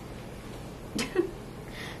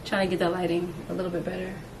 Trying to get the lighting a little bit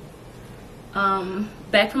better.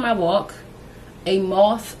 Back from my walk, a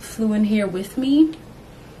moth flew in here with me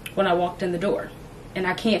when I walked in the door, and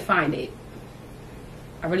I can't find it.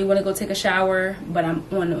 I really want to go take a shower, but I'm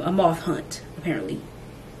on a moth hunt, apparently.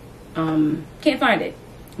 Can't find it.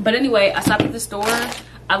 But anyway, I stopped at the store.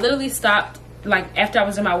 I literally stopped, like, after I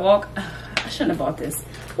was in my walk. I shouldn't have bought this.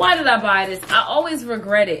 Why did I buy this? I always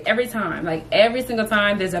regret it every time. Like, every single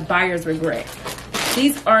time there's a buyer's regret.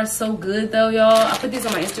 These are so good though, y'all. I put these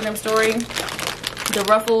on my Instagram story. The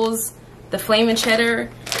Ruffles, the Flamin' Cheddar,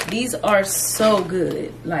 these are so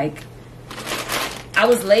good. Like, I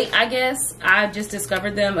was late, I guess. I just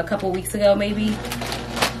discovered them a couple weeks ago, maybe.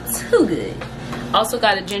 Too good. Also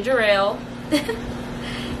got a ginger ale.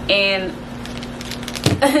 And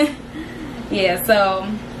yeah,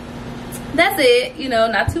 so that's it, you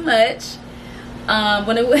know, not too much.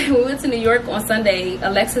 When we went to New York on Sunday,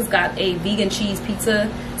 Alexis got a vegan cheese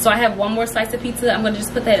pizza. So I have one more slice of pizza. I'm gonna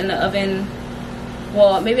just put that in the oven.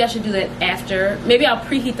 Well, maybe I should do that after. Maybe I'll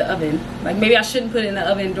preheat the oven. Like, maybe I shouldn't put it in the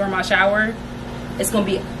oven during my shower. It's gonna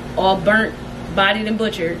be all burnt, bodied, and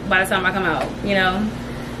butchered by the time I come out, you know?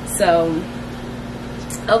 So,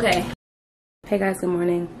 okay. Hey guys, good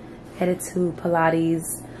morning. Headed to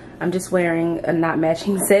Pilates. I'm just wearing a not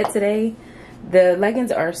matching set today. The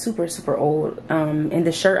leggings are super old, and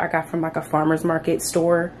the shirt I got from like a farmer's market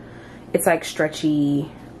store. It's like stretchy,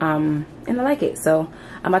 and I like it. So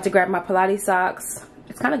I'm about to grab my Pilates socks.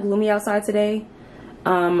 It's kind of gloomy outside today,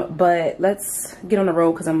 but let's get on the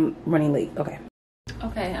road because I'm running late.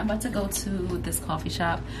 Okay, I'm about to go to this coffee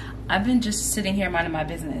shop. I've been just sitting here minding my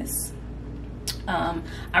business.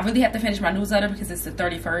 I really have to finish my newsletter because it's the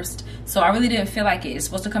 31st, so I really didn't feel like it. It's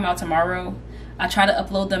supposed to come out tomorrow. I try to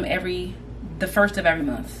upload them the first of every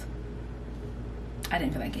month. I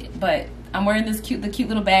didn't feel like it, but I'm wearing this the cute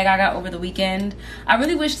little bag I got over the weekend. I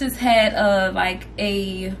really wish this had like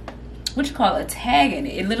a a tag in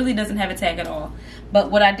it. It literally doesn't have a tag at all. But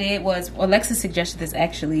what I did was, Alexa suggested this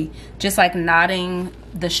actually, just like knotting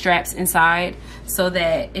the straps inside so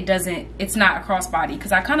that it's not a crossbody,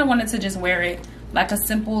 because I kind of wanted to just wear it like a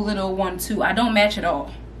simple little 1-2. I don't match at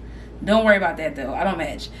all. Don't worry about that though. I don't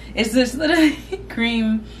match. It's just literally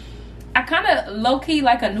cream. I kind of low-key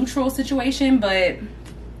like a neutral situation, but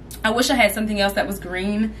I wish I had something else that was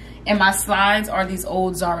green. And my slides are these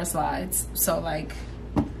old Zara slides. So like,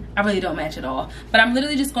 I really don't match at all. But I'm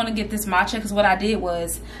literally just going to get this matcha, because what I did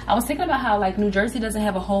was, I was thinking about how like New Jersey doesn't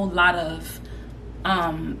have a whole lot of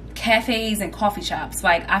cafes and coffee shops.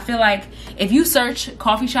 Like, I feel like if you search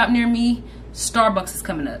coffee shop near me, Starbucks is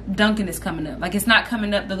coming up, Dunkin' is coming up. Like, it's not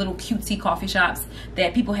coming up the little cutesy coffee shops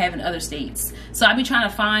that people have in other states. So I be trying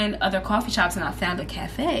to find other coffee shops, and I found a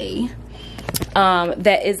cafe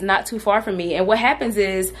that is not too far from me. And what happens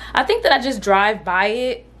is, I think that I just drive by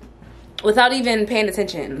it without even paying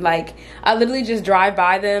attention. Like, I literally just drive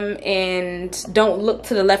by them and don't look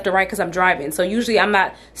to the left or right because I'm driving. So usually I'm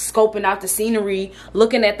not scoping out the scenery,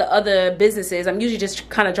 looking at the other businesses. I'm usually just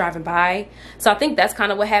kind of driving by. So I think that's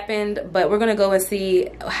kind of what happened. But we're gonna go and see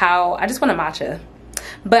how, I just want a matcha.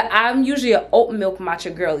 But I'm usually an oat milk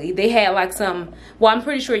matcha girly. They had like some, well, I'm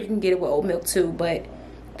pretty sure you can get it with oat milk too, but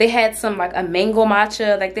they had some like a mango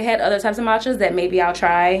matcha. Like, they had other types of matchas that maybe I'll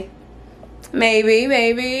try.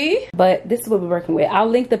 Maybe. But this is what we're working with. I'll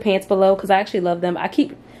link the pants below because I actually love them.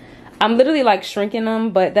 I'm literally like shrinking them,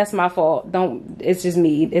 but that's my fault. It's just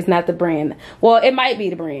me. It's not the brand. Well, it might be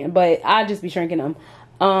the brand, but I'll just be shrinking them.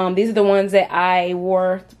 These are the ones that I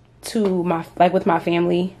wore to with my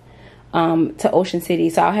family to Ocean City.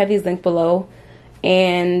 So I'll have these linked below.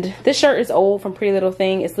 And this shirt is old from Pretty Little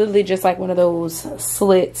Thing. It's literally just like one of those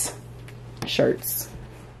slit shirts.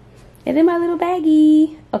 And then my little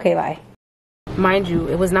baggie. Okay, bye. Mind you,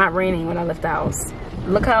 it was not raining when I left the house.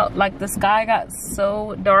 Look how like the sky got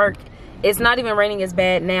so dark. It's not even raining as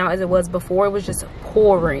bad now as it was before. It was just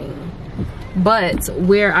pouring. But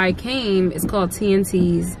where I came is called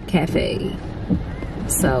TNT's Cafe.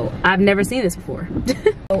 So I've never seen this before.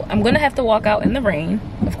 So I'm gonna have to walk out in the rain.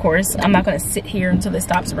 Of course, I'm not gonna sit here until it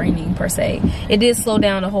stops raining per se. It did slow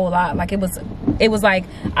down a whole lot. Like, it was like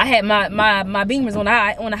I had my beamers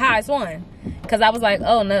on the highest one. Because I was like,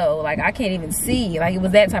 oh no, like I can't even see. Like, it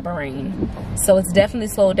was that type of rain. So it's definitely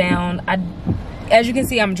slowed down. As you can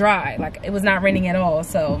see, I'm dry. Like, it was not raining at all.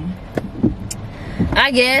 So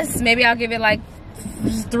I guess maybe I'll give it like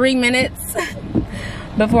 3 minutes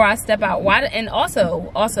before I step out. And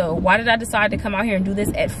also, why did I decide to come out here and do this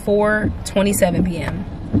at 4:27 p.m.?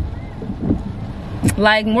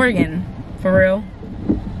 Like, Morgan, for real.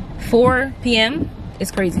 4 p.m. is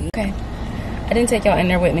crazy. Okay. I didn't take y'all in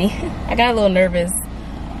there with me. I got a little nervous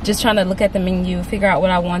just trying to look at the menu, figure out what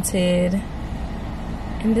I wanted.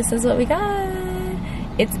 And this is what we got.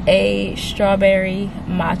 It's a strawberry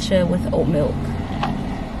matcha with oat milk.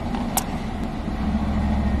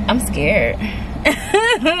 I'm scared.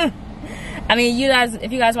 I mean, you guys,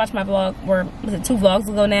 if you guys watched my vlog, or was it 2 vlogs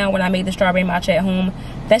ago now, when I made the strawberry matcha at home,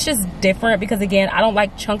 that's just different because, again, I don't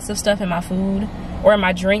like chunks of stuff in my food or in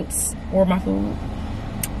my drinks or my food.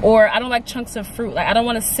 Or I don't like chunks of fruit. Like, I don't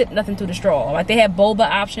want to sip nothing through the straw. Like, they have boba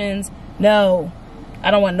options. No. I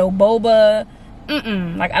don't want no boba.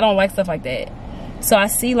 Like, I don't like stuff like that. So I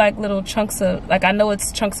see, like, little chunks of, like, I know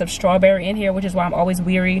it's chunks of strawberry in here, which is why I'm always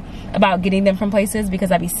weary about getting them from places,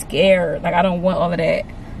 because I be scared. Like, I don't want all of that.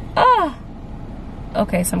 Ah.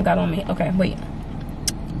 Okay, some got on me. Okay, wait.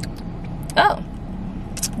 Oh.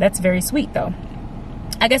 That's very sweet, though.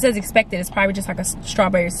 I guess as expected, it's probably just like a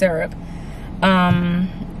strawberry syrup.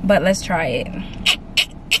 But let's try it.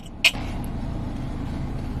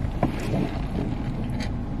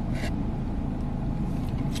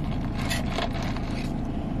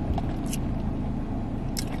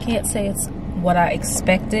 I can't say it's what I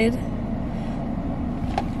expected.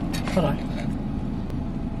 Hold on.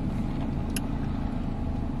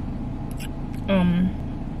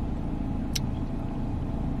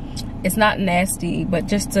 It's not nasty, but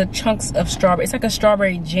just the chunks of strawberry. It's like a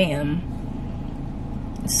strawberry jam.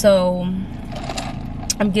 So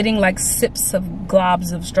I'm getting like sips of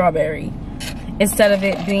globs of strawberry instead of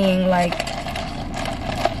it being like,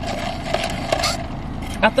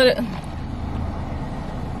 I thought it,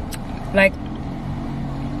 like,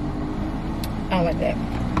 I don't like that.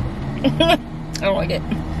 I don't like it.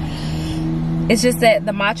 It's just that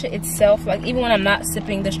the matcha itself, like, even when I'm not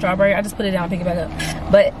sipping the strawberry, I just put it down, pick it back up.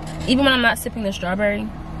 But even when I'm not sipping the strawberry,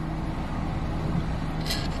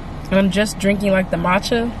 and I'm just drinking like the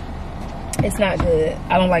matcha, it's not good.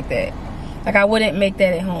 I don't like that. Like, I wouldn't make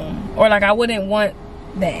that at home, or like I wouldn't want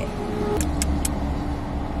that.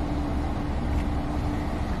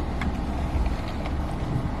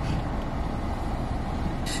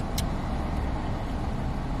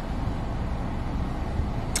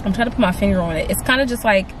 I'm trying to put my finger on it. It's kind of just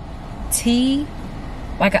like tea,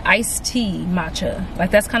 like an iced tea matcha.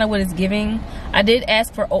 Like that's kind of what it's giving. I did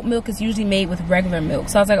ask for oat milk. It's usually made with regular milk.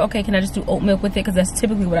 So I was like, okay, can I just do oat milk with it? Because that's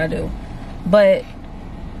typically what I do. But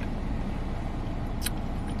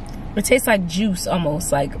it tastes like juice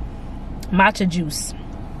almost, like matcha juice.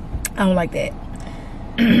 I don't like that.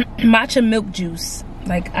 Matcha milk juice.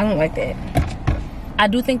 Like, I don't like that. I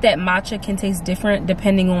do think that matcha can taste different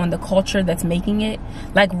depending on the culture that's making it.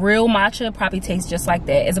 Like real matcha probably tastes just like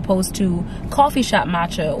that, as opposed to coffee shop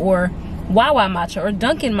matcha or Wawa matcha or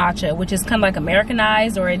Dunkin' matcha, which is kind of like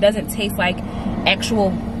Americanized, or it doesn't taste like actual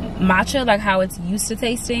matcha, like how it's used to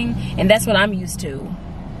tasting. And that's what I'm used to.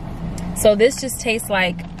 So this just tastes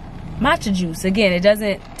like matcha juice. Again, it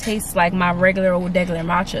doesn't taste like my regular old regular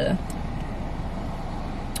matcha.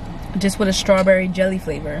 Just with a strawberry jelly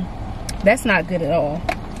flavor. That's not good at all.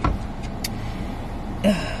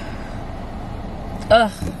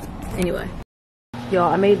 Ugh. Anyway,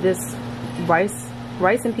 y'all, I made this rice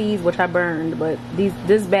and peas, which I burned, but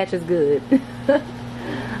this batch is good. I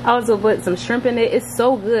also put some shrimp in it. It's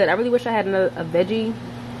so good. I really wish I had a veggie.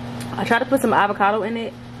 I tried to put some avocado in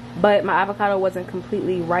it, but my avocado wasn't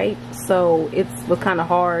completely ripe, so it was kind of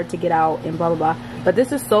hard to get out and blah blah blah. But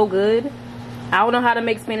this is so good. I don't know how to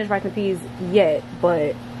make Spanish rice and peas yet,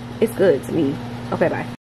 but it's good to me. Okay, bye.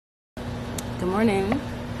 Good morning.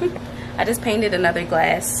 I just painted another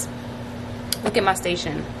glass. Look at my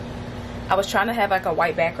station. I was trying to have like a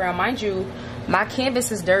white background. Mind you, my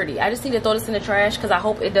canvas is dirty. I just need to throw this in the trash because I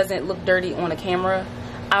hope it doesn't look dirty on the camera.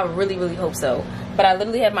 I really, really hope so. But I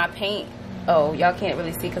literally have my paint. Oh, y'all can't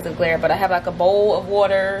really see because of glare, but I have like a bowl of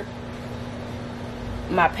water.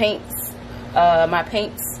 My paints on my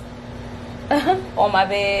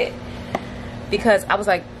bed because I was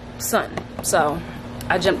like, sun. So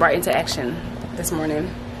I jumped right into action this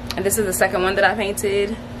morning. And this is the second one that I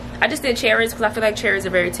painted. I just did cherries because I feel like cherries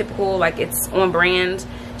are very typical, like it's on brand.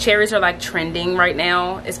 Cherries are like trending right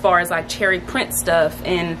now as far as like cherry print stuff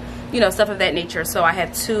and, you know, stuff of that nature. So I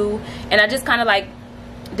had two, and I just kind of like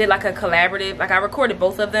did like a collaborative, like I recorded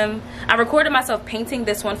both of them. I recorded myself painting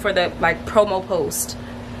this one for the like promo post,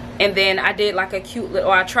 and then I did like a cute little,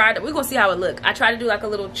 or I tried, we're gonna see how it look. I tried to do like a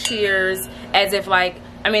little cheers, as if like,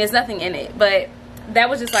 I mean, there's nothing in it, but that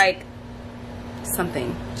was just like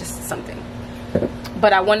something, just something.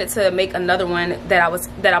 But I wanted to make another one that I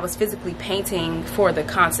was physically painting for the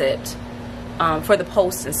concept, for the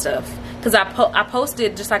posts and stuff. Because I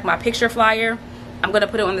posted just like my picture flyer. I'm gonna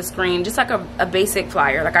put it on the screen, just like a basic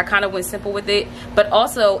flyer. Like I kind of went simple with it, but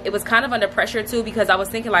also it was kind of under pressure too, because I was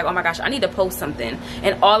thinking like, oh my gosh, I need to post something,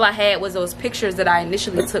 and all I had was those pictures that I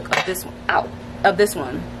initially took of this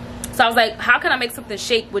one. So I was like, how can I make something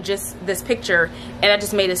shake with just this picture? And I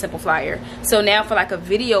just made a simple flyer. So now for like a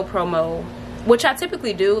video promo, which I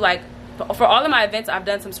typically do, like for all of my events, I've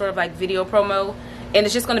done some sort of like video promo, and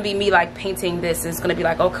it's just gonna be me like painting this. It's gonna be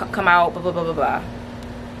like, oh, come out, blah blah blah blah blah.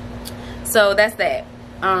 So that's that.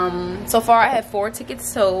 So far I have 4 tickets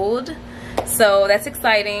sold, so that's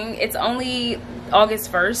exciting. It's only August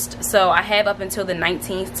 1st, so I have up until the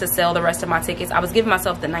 19th to sell the rest of my tickets. I was giving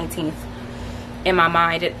myself the 19th in my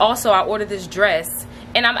mind. And also I ordered this dress,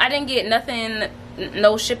 and I didn't get nothing,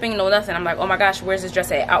 no shipping, no nothing. I'm like, oh my gosh, where's this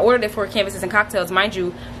dress at? I ordered it for Canvases and Cocktails, mind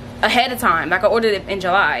you, ahead of time. Like I ordered it in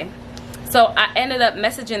July. So I ended up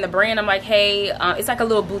messaging the brand. I'm like, hey, it's like a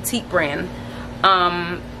little boutique brand.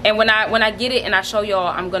 And when I get it and I show y'all,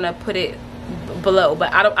 I'm gonna put it below,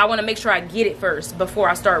 but I want to make sure I get it first before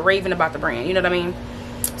I start raving about the brand, you know what I mean?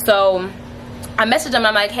 So I messaged them.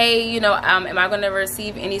 I'm like, hey, you know, am I gonna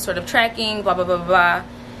receive any sort of tracking, blah blah blah blah.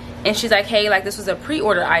 And she's like, hey, like this was a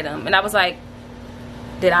pre-order item. And I was like,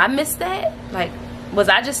 did I miss that? Like, was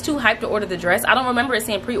I just too hyped to order the dress? I don't remember it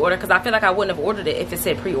saying pre-order, because I feel like I wouldn't have ordered it if it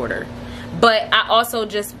said pre-order. But I also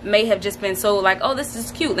just may have just been so like, oh, this is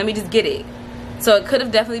cute, let me just get it. So it could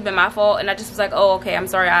have definitely been my fault, and I just was like, oh, okay, I'm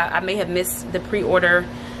sorry, I may have missed the pre-order.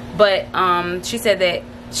 But she said that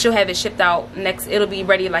she'll have it shipped out it'll be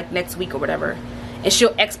ready like next week or whatever, and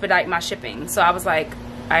she'll expedite my shipping. So I was like,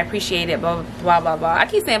 I appreciate it, blah blah blah blah. I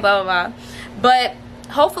keep saying blah blah blah, but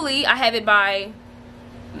hopefully I have it by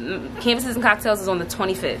Canvases and Cocktails is on the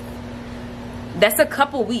 25th. That's a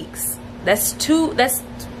couple weeks. That's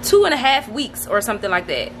 2.5 weeks or something like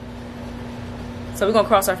that. So we're gonna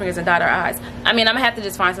cross our fingers and dot our I's. I mean, I'm gonna have to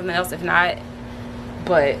just find something else if not,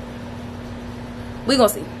 but we gonna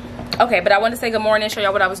see. Okay, but I wanted to say good morning, show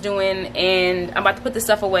y'all what I was doing, and I'm about to put this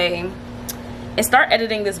stuff away and start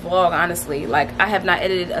editing this vlog. Honestly, like I have not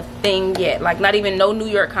edited a thing yet, like not even no New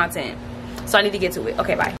York content, so I need to get to it.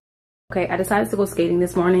 Okay, bye. Okay, I decided to go skating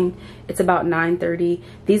this morning. It's about 9:30.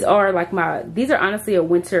 These are honestly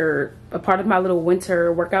a part of my little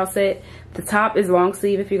winter workout set. The top is long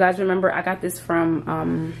sleeve. If you guys remember, I got this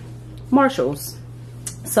from Marshall's.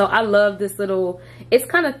 So I love this little, it's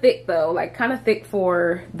kind of thick though, like kind of thick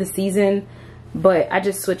for the season, but I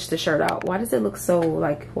just switched the shirt out. Why does it look so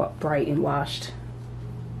like what, bright and washed?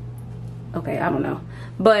 Okay, I don't know.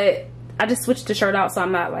 But I just switched the shirt out so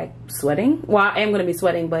I'm not like sweating. Well, I am going to be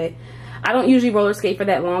sweating, but I don't usually roller skate for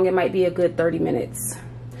that long. It might be a good 30 minutes.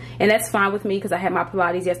 And that's fine with me because I had my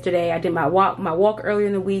Pilates yesterday. I did my walk earlier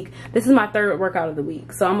in the week. This is my third workout of the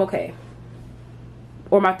week, so I'm okay.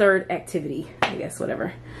 Or my third activity, I guess,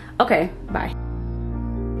 whatever. Okay, bye.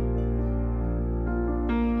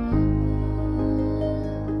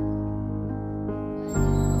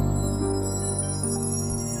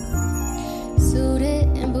 Suited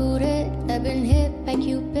and booted, I've been hit by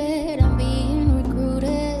Cupid. I'm being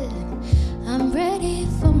recruited. I'm ready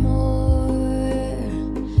for more.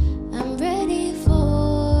 I'm ready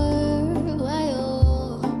for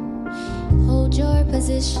wild. Hold your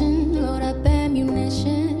position, load up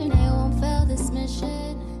ammunition. I won't fail this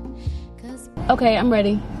mission. Okay, I'm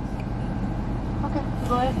ready. Okay,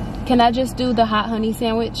 go ahead. Can I just do the hot honey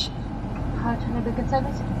sandwich? Hot honey bacon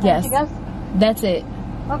sandwich? Yes. Anything else? That's it.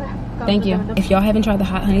 Okay. Thank you. If y'all haven't tried the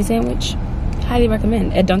hot honey sandwich, highly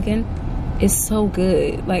recommend. At Dunkin', it's so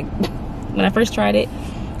good. Like, when I first tried it,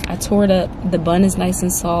 I tore it up. The bun is nice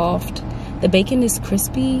and soft. The bacon is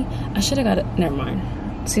crispy. I should have got it. Never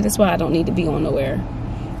mind. See, that's why I don't need to be going nowhere.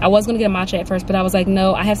 I was going to get a matcha at first, but I was like,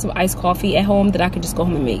 no, I have some iced coffee at home that I could just go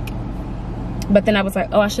home and make. But then I was like,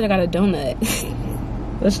 oh, I should have got a donut.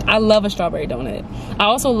 I love a strawberry donut. I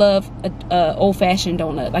also love a old-fashioned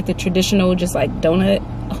donut, like the traditional just like donut.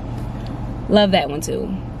 Oh, love that one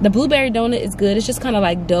too. The blueberry donut is good. It's just kind of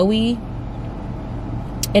like doughy,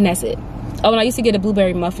 and that's it. Oh, and I used to get a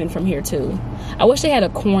blueberry muffin from here too. I wish they had a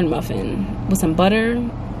corn muffin with some butter.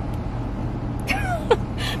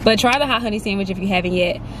 But try the hot honey sandwich if you haven't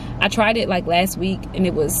yet. I tried it like last week and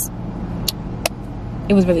it was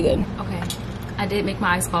really good. Okay, I did make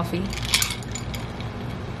my iced coffee.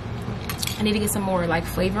 I need to get some more like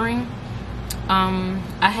flavoring. I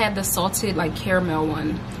had the salted like caramel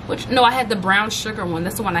one, which, no, I had the brown sugar one.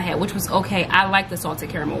 That's the one I had, which was okay. I like the salted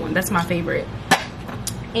caramel one. That's my favorite.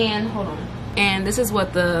 And hold on. And this is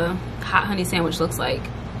what the hot honey sandwich looks like.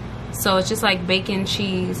 So it's just like bacon,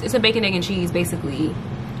 cheese. It's a bacon, egg, and cheese basically.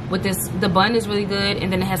 With this, the bun is really good,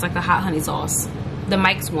 and then it has like a hot honey sauce. The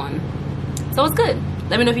Mike's one. So it's good.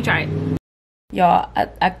 Let me know if you try it. Y'all,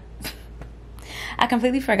 I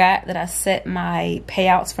completely forgot that I set my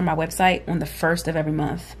payouts for my website on the 1st of every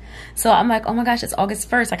month. So I'm like, oh my gosh, it's August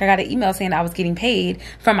 1st. Like, I got an email saying I was getting paid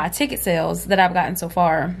from my ticket sales that I've gotten so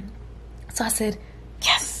far. So I said,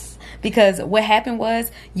 yes. Because what happened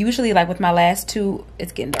was, usually like with my last two,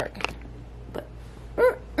 it's getting dark. But,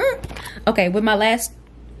 okay, with my last,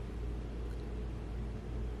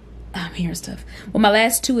 I'm hearing stuff. With my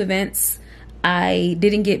last two events, I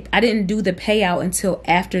didn't do the payout until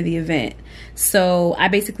after the event. So I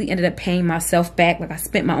basically ended up paying myself back. Like, I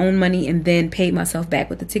spent my own money and then paid myself back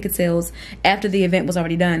with the ticket sales after the event was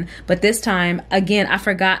already done. But this time, again, I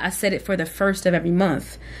forgot I set it for the 1st of every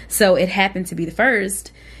month. So it happened to be the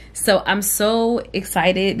 1st. So I'm so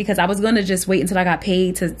excited because I was going to just wait until I got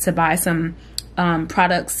paid to buy some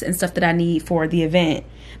products and stuff that I need for the event.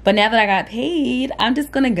 But now that I got paid, I'm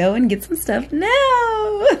just going to go and get some stuff now.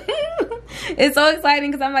 It's so exciting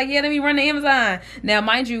because I'm like, yeah, let me run to Amazon. Now,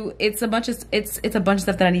 mind you, it's a bunch of stuff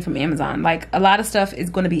that I need from Amazon. Like, a lot of stuff is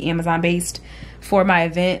going to be Amazon based for my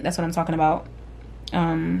event. That's what I'm talking about.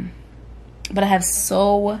 But I have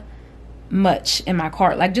so much in my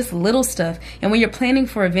cart, like just little stuff. And when you're planning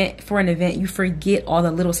for an event, you forget all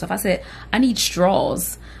the little stuff. I said, I need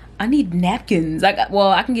straws. I need napkins. Like,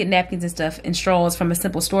 well, I can get napkins and stuff and straws from a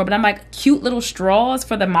simple store, but I'm like, cute little straws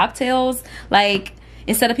for the mocktails. Like,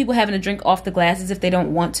 instead of people having to drink off the glasses if they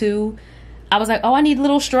don't want to, I was like, oh, I need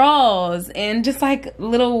little straws and just like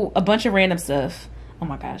a bunch of random stuff. Oh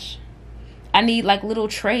my gosh. I need like little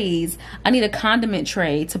trays. I need a condiment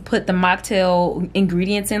tray to put the mocktail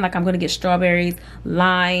ingredients in. Like, I'm going to get strawberries,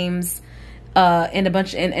 limes, and a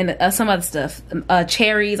bunch, and some other stuff,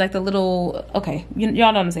 cherries, like the little, okay, y'all know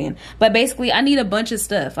what I'm saying. But basically, I need a bunch of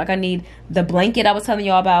stuff. Like, I need the blanket I was telling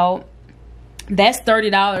y'all about. That's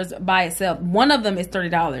 $30 by itself. One of them is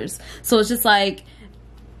 $30. So it's just like,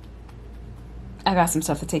 I got some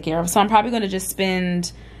stuff to take care of. So I'm probably going to just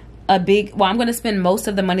spend I'm going to spend most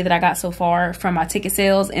of the money that I got so far from my ticket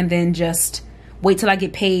sales, and then just wait till I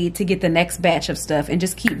get paid to get the next batch of stuff and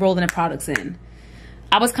just keep rolling the products in.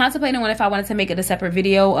 I was contemplating on if I wanted to make it a separate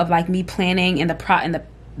video of like me planning and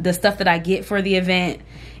the stuff that I get for the event,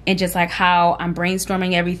 and just like how I'm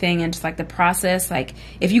brainstorming everything, and just like the process. Like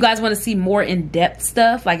if you guys want to see more in-depth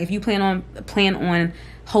stuff, like if you plan on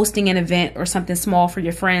hosting an event or something small for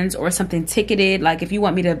your friends, or something ticketed, like if you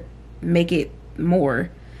want me to make it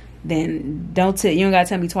more, then you don't gotta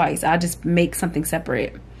tell me twice. I'll just make something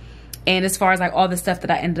separate. And as far as like all the stuff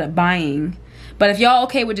that I ended up buying, but if y'all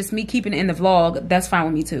okay with just me keeping it in the vlog, that's fine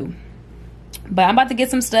with me too. But I'm about to get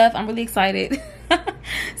some stuff. I'm really excited.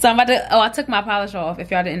 So I'm about to, I took my polish off, if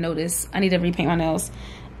y'all didn't notice. I need to repaint my nails.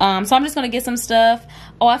 So I'm just gonna get some stuff.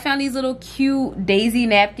 Oh, I found these little cute daisy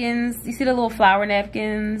napkins. You see the little flower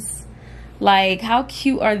napkins? Like, how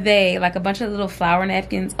cute are they? Like a bunch of little flower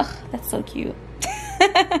napkins. Oh, that's so cute.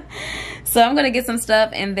 So I'm gonna get some stuff,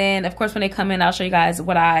 and then of course when they come in, I'll show you guys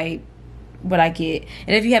what I get.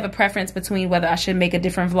 And if you have a preference between whether I should make a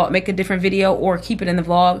different video, or keep it in the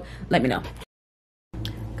vlog, let me know.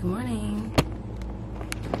 Good morning.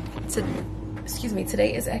 Excuse me,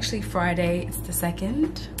 today is actually Friday. It's the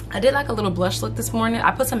 2nd. I did like a little blush look this morning.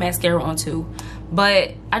 I put some mascara on too,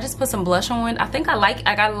 but I just put some blush on. I think I like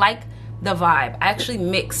the vibe. I actually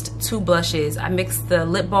mixed 2 blushes. I mixed the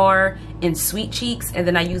Lip Bar in Sweet Cheeks, and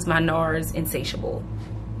then I used my NARS Insatiable.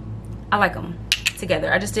 I like them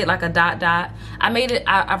together. I just did like a dot.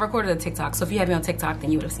 I recorded a TikTok, so if you have me on TikTok,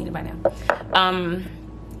 then you would have seen it by now.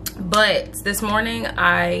 But this morning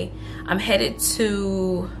I'm headed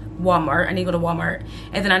to Walmart. I need to go to Walmart,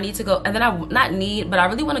 and then I need to go, and then I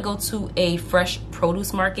really want to go to a fresh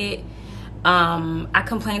produce market. I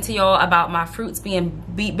complained to y'all about my fruits being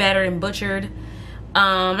beat, battered, and butchered.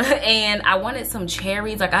 And I wanted some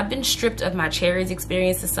cherries. Like, I've been stripped of my cherries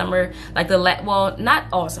experience this summer. Like well, not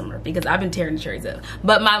all summer, because I've been tearing the cherries up.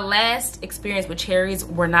 But my last experience with cherries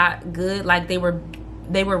were not good. Like they were,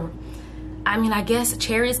 I mean, I guess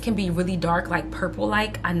cherries can be really dark, like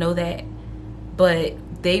purple-like. I know that. But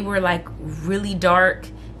they were like really dark,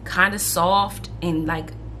 kind of soft, and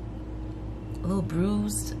like a little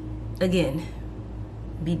bruised. Again,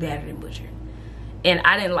 be battered and butchered. And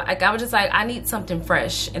I didn't like, I was just like, I need something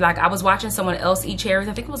fresh. And like, I was watching someone else eat cherries.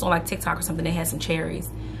 I think it was on like TikTok or something. They had some cherries,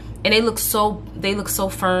 and they look so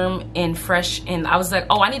firm and fresh. And I was like,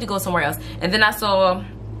 oh, I need to go somewhere else. And then I saw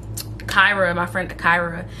Kyra, my friend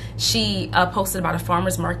Kyra, she posted about a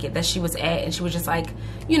farmer's market that she was at, and she was just like,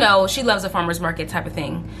 you know, she loves a farmer's market type of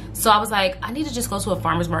thing. So I was like, I need to just go to a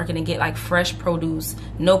farmer's market and get like fresh produce,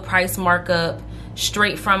 no price markup,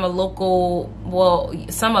 straight from a local, well,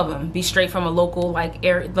 some of them be straight from a local, like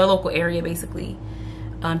the local area basically,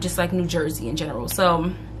 just like New Jersey in general.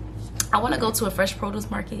 So I want to go to a fresh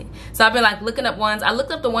produce market. So I've been like looking up ones. I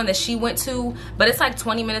looked up the one that she went to, but it's like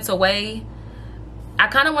 20 minutes away. I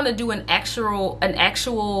kind of want to do an actual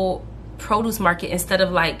produce market instead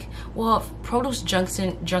of like, well, Produce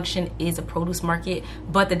Junction is a produce market,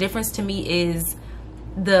 but the difference to me is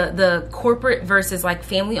the corporate versus like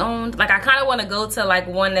family owned. Like, I kind of want to go to like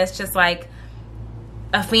one that's just like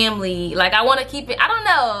a family. Like, I want to keep it, I don't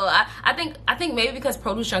know, I think maybe because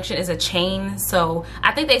Produce Junction is a chain, so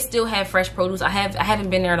I think they still have fresh produce. I haven't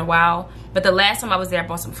been there in a while, but the last time I was there I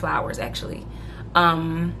bought some flowers actually.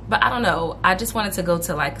 But I don't know, I just wanted to go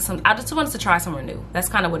to like I just wanted to try somewhere new. That's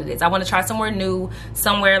kind of what it is. I want to try somewhere new,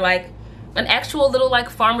 somewhere like an actual little like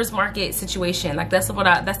farmer's market situation. Like, that's the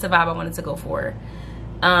vibe I wanted to go for.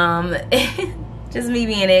 Just me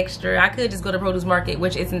being extra. I could just go to Produce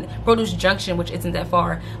Junction, which isn't that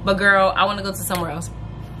far, but girl, I want to go to somewhere else.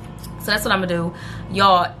 So that's what I'm gonna do,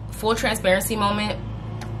 y'all. Full transparency moment,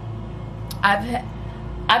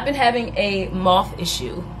 I've been having a moth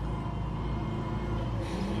issue.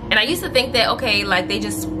 And I used to think that, okay, like they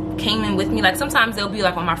just came in with me. Like sometimes they'll be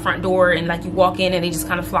like on my front door and like you walk in and they just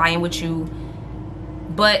kind of fly in with you.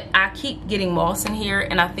 But I keep getting moths in here,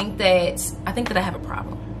 and I think that I have a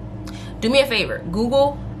problem. Do me a favor,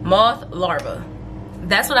 Google moth larva.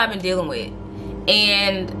 That's what I've been dealing with.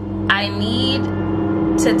 And I need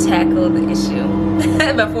to tackle the issue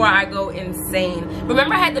before I go insane.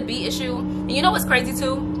 Remember I had the bee issue? And you know what's crazy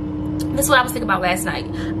too? This is what I was thinking about last night.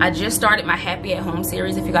 I just started my Happy at Home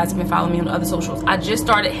series. If you guys have been following me on other socials, I just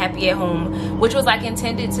started Happy at Home, which was like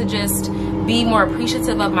intended to just be more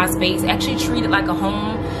appreciative of my space, actually treat it like a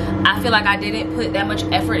home. I feel like I didn't put that much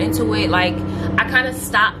effort into it. Like, I kind of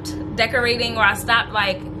stopped decorating, or I stopped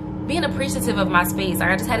like being appreciative of my space. Like,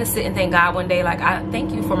 I just had to sit and thank God one day, like, I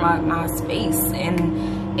thank you for my space,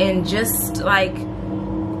 and just like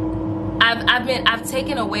I've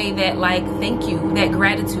taken away that like thank you, that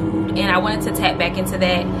gratitude, and I wanted to tap back into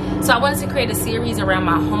that. So I wanted to create a series around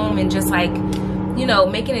my home and just like, you know,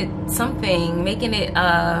 making it something, making it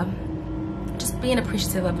just being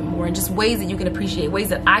appreciative of it more, and just ways that you can appreciate, ways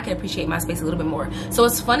that I can appreciate my space a little bit more. So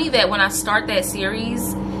it's funny that when I start that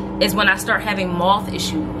series is when I start having moth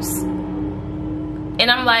issues. And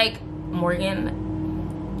I'm like,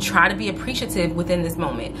 Morgan, try to be appreciative within this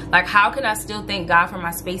moment. Like, how can I still thank God for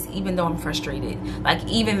my space even though I'm frustrated? Like,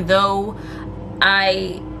 even though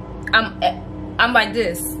I'm like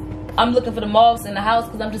this, I'm looking for the moths in the house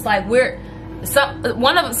because I'm just like,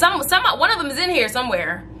 one of them is in here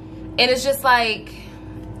somewhere, and it's just like,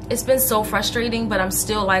 it's been so frustrating. But I'm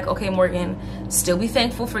still like, okay, Morgan, still be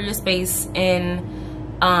thankful for your space,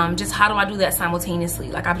 and just how do I do that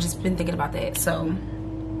simultaneously? Like, I've just been thinking about that. So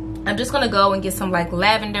I'm just gonna go and get some like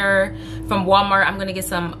lavender from Walmart. I'm gonna get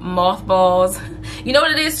some mothballs. You know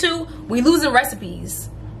what it is too? We losing recipes.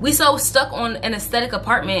 We so stuck on an aesthetic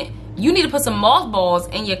apartment. You need to put some mothballs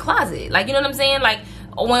in your closet. Like, you know what I'm saying? Like,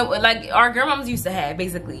 when, like our grandmoms used to have,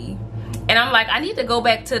 basically. And I'm like, I need to go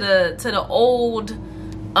back to the old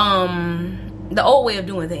way of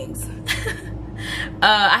doing things.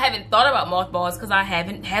 I haven't thought about mothballs because I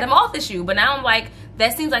haven't had a moth issue. But now I'm like,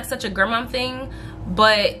 that seems like such a grandmom thing.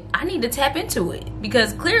 But I need to tap into it,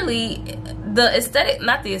 because clearly the aesthetic,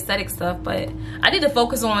 not the aesthetic stuff, but I need to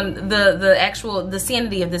focus on the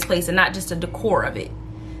sanity of this place and not just the decor of it.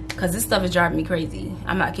 Because this stuff is driving me crazy.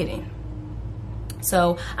 I'm not kidding.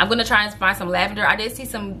 So I'm gonna try and find some lavender. I did see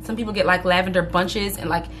some people get like lavender bunches and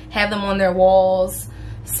like have them on their walls.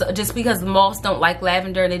 So just because the moths don't like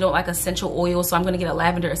lavender, they don't like essential oil, so I'm gonna get a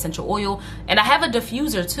lavender essential oil. And I have a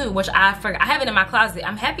diffuser too, which I forgot. I have it in my closet.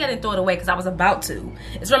 I'm happy I didn't throw it away because I was about to.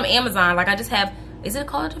 It's from Amazon. Like, I just have, is it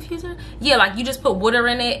called a diffuser? Yeah, like you just put water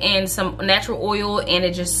in it and some natural oil, and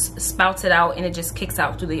it just spouts it out and it just kicks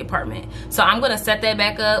out through the apartment. So I'm gonna set that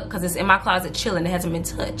back up because it's in my closet chilling. It hasn't been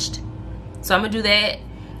touched. So I'm gonna do that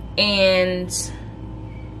and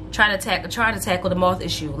try to tackle the moth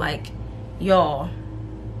issue. Like, y'all,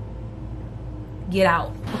 get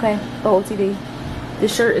out. Okay, OOTD.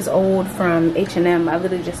 This shirt is old from H&M. I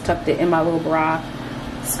literally just tucked it in my little bra.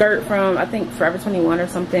 Skirt from, I think, Forever 21 or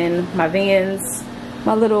something. My Vans,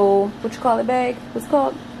 my little, what you call it, bag? What's it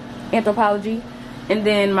called? Anthropology. And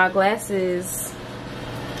then my glasses,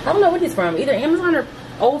 I don't know what these from. Either Amazon or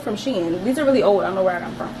old from Shein. These are really old. I don't know where I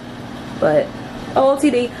got them from. But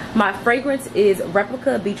OOTD. My fragrance is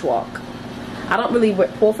Replica Beach Walk. I don't really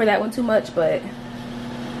pull for that one too much, but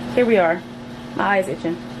here we are. My eyes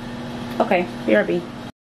itching. Okay, BRB.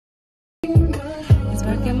 It's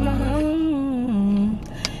back in my home.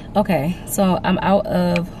 Okay, so I'm out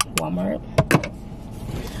of Walmart.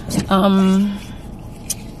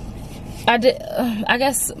 I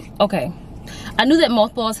guess, okay. I knew that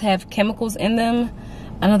mothballs have chemicals in them.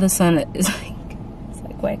 I know the sun is like, it's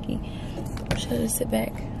like wacky. Should I just sit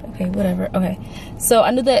back? Okay, whatever. Okay, so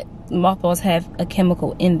I knew that mothballs have a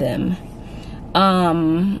chemical in them.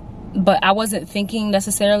 But I wasn't thinking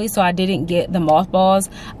necessarily, so I didn't get the mothballs.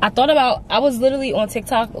 I was literally on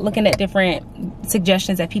TikTok looking at different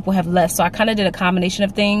suggestions that people have left, so I kind of did a combination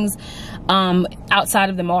of things outside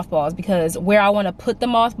of the mothballs, because where I want to put the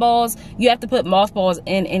mothballs, you have to put mothballs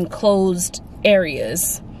in enclosed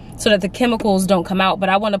areas so that the chemicals don't come out. But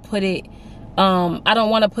I want to put it, they're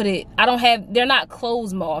not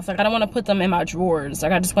closed moths. Like, I don't want to put them in my drawers.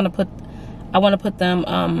 Like, I want to put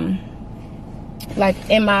them like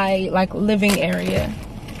in my like living area.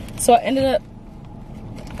 So I ended up,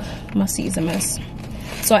 my seat is a mess.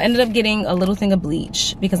 So I ended up getting a little thing of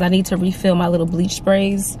bleach because I need to refill my little bleach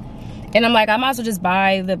sprays. And I'm like, I might as well just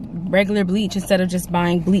buy the regular bleach instead of just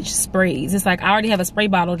buying bleach sprays. It's like, I already have a spray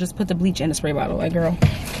bottle, just put the bleach in the spray bottle, like, girl.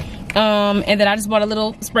 And then I just bought a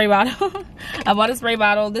little spray bottle. I bought a spray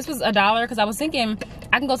bottle. This was $1 because I was thinking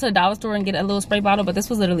I can go to the dollar store and get a little spray bottle, but this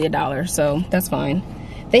was literally $1, so that's fine.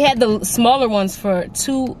 They had the smaller ones for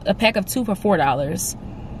a pack of 2 for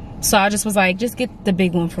 $4. So I just was like, just get the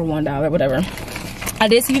big one for $1, whatever. I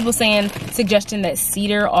did see people suggesting that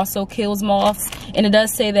cedar also kills moths. And it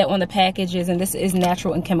does say that on the packages, and this is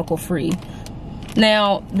natural and chemical free.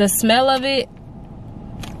 Now, the smell of it,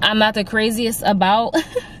 I'm not the craziest about.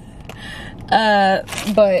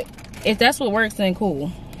 But if that's what works, then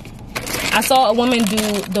cool. I saw a woman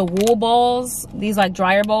do the wool balls, these like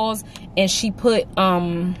dryer balls, and she put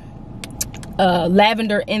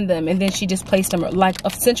lavender in them, and then she just placed them like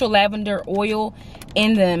essential lavender oil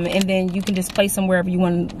in them, and then you can just place them wherever you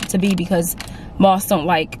want them to be because moths don't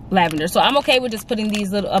like lavender. So I'm okay with just putting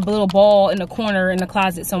these a little ball in the corner in the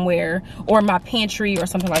closet somewhere, or my pantry or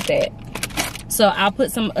something like that. So I'll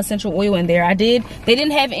put some essential oil in there. They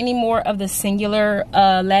didn't have any more of the singular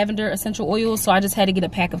lavender essential oil, so I just had to get a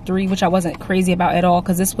pack of 3, which I wasn't crazy about at all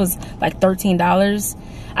because this was like $13.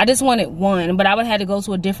 I just wanted one, but I would have to go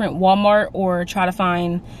to a different Walmart or try to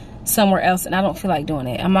find somewhere else, and I don't feel like doing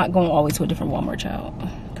it. I'm not going all the way to a different Walmart, child,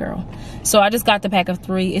 girl. So I just got the pack of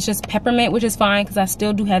 3. It's just peppermint, which is fine because I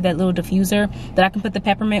still do have that little diffuser that I can put the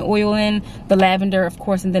peppermint oil in, the lavender, of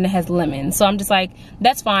course, and then it has lemon. So I'm just like,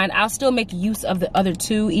 that's fine. I'll still make use of the other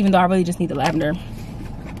 2, even though I really just need the lavender.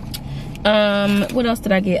 What else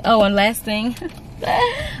did I get? Oh, and last thing,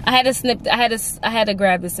 I had to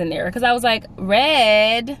grab this in there because I was like,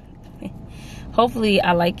 red. Hopefully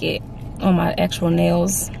I like it on my actual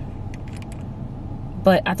nails.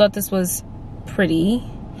 But I thought this was pretty,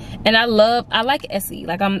 and I like Essie.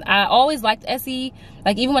 Like I always liked Essie.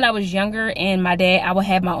 Like even when I was younger and my dad, I would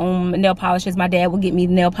have my own nail polishes. My dad would get me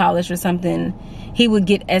nail polish or something. He would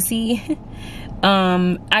get Essie.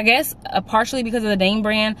 I guess partially because of the name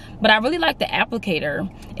brand, but I really like the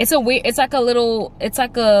applicator. It's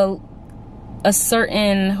like a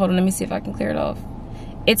certain, hold on, let me see if I can clear it off.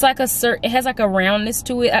 It's like it has like a roundness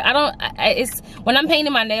to it. It's when I'm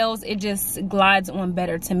painting my nails, it just glides on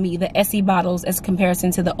better to me. The Essie bottles as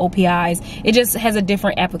comparison to the OPIs, it just has a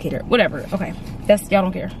different applicator. Whatever. Okay, that's, y'all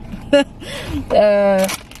don't care.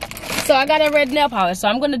 So I got a red nail polish, so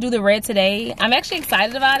I'm gonna do the red today. I'm actually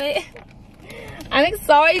excited about it. I'm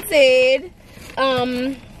excited.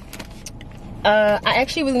 I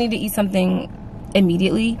actually really need to eat something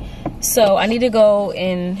immediately, so I need to go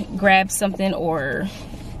and grab something or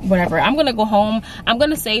whatever. I'm gonna go home. I'm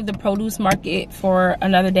gonna save the produce market for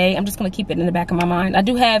another day. I'm just gonna keep it in the back of my mind. I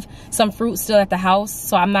do have some fruit still at the house,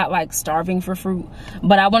 so I'm not like starving for fruit,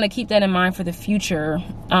 but I want to keep that in mind for the future.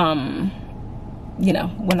 You know,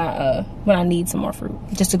 when I need some more fruit,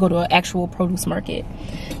 just to go to an actual produce market.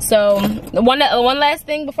 So one last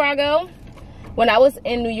thing before I go. When I was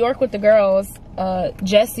in New York with the girls,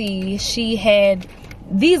 Jessie, she had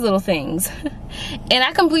these little things, and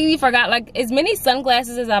I completely forgot. Like, as many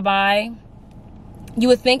sunglasses as I buy, you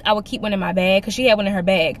would think I would keep one in my bag, because she had one in her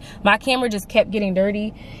bag. My camera just kept getting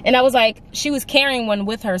dirty, and I was like, she was carrying one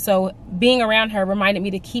with her, so being around her reminded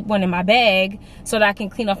me to keep one in my bag so that I can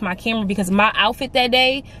clean off my camera, because my outfit that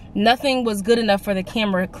day, nothing was good enough for the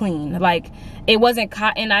camera clean. Like, it wasn't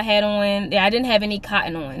cotton I had on. I didn't have any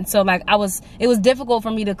cotton on, so like it was difficult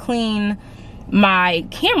for me to clean my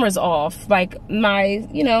cameras off, like my,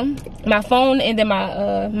 you know, my phone and then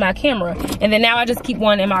my camera. And then now I just keep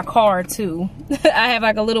one in my car too. I have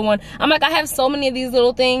like a little one. I'm like, I have so many of these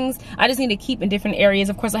little things I just need to keep in different areas.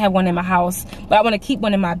 Of course I have one in my house, but I want to keep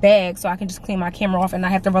one in my bag so I can just clean my camera off and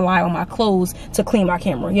not have to rely on my clothes to clean my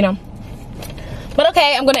camera, you know. But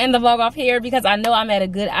okay, I'm gonna end the vlog off here because I know I'm at a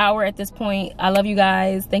good hour at this point. I love you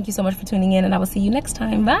guys. Thank you so much for tuning in, and I will see you next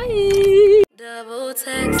time. Bye. Double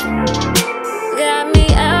text got me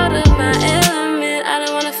out of my element. I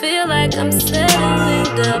don't wanna feel like I'm settling.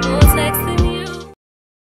 Double texting you.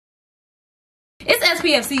 It's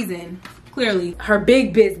SPF season. Clearly, her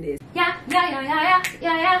big business. Yeah.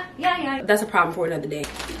 That's a problem for another day.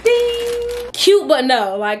 Ding. Cute, but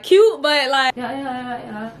no. Like, cute, but like.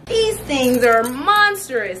 Yeah. These things are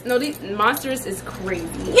monstrous. No, these monstrous is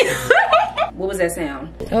crazy. What was that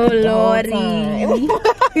sound? Oh, Lordy.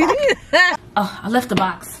 Oh, I left the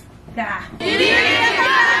box. Yeah.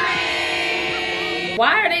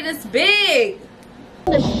 Why are they this big?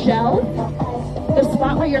 The shelf, the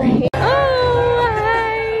spot where your hair.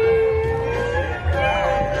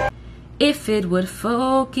 If it would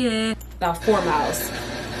focus. About 4 miles.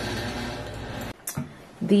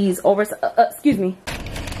 These excuse me.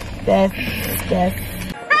 That's.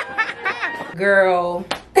 Girl.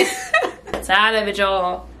 Tired of it,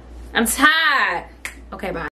 y'all. I'm tired. Okay, bye.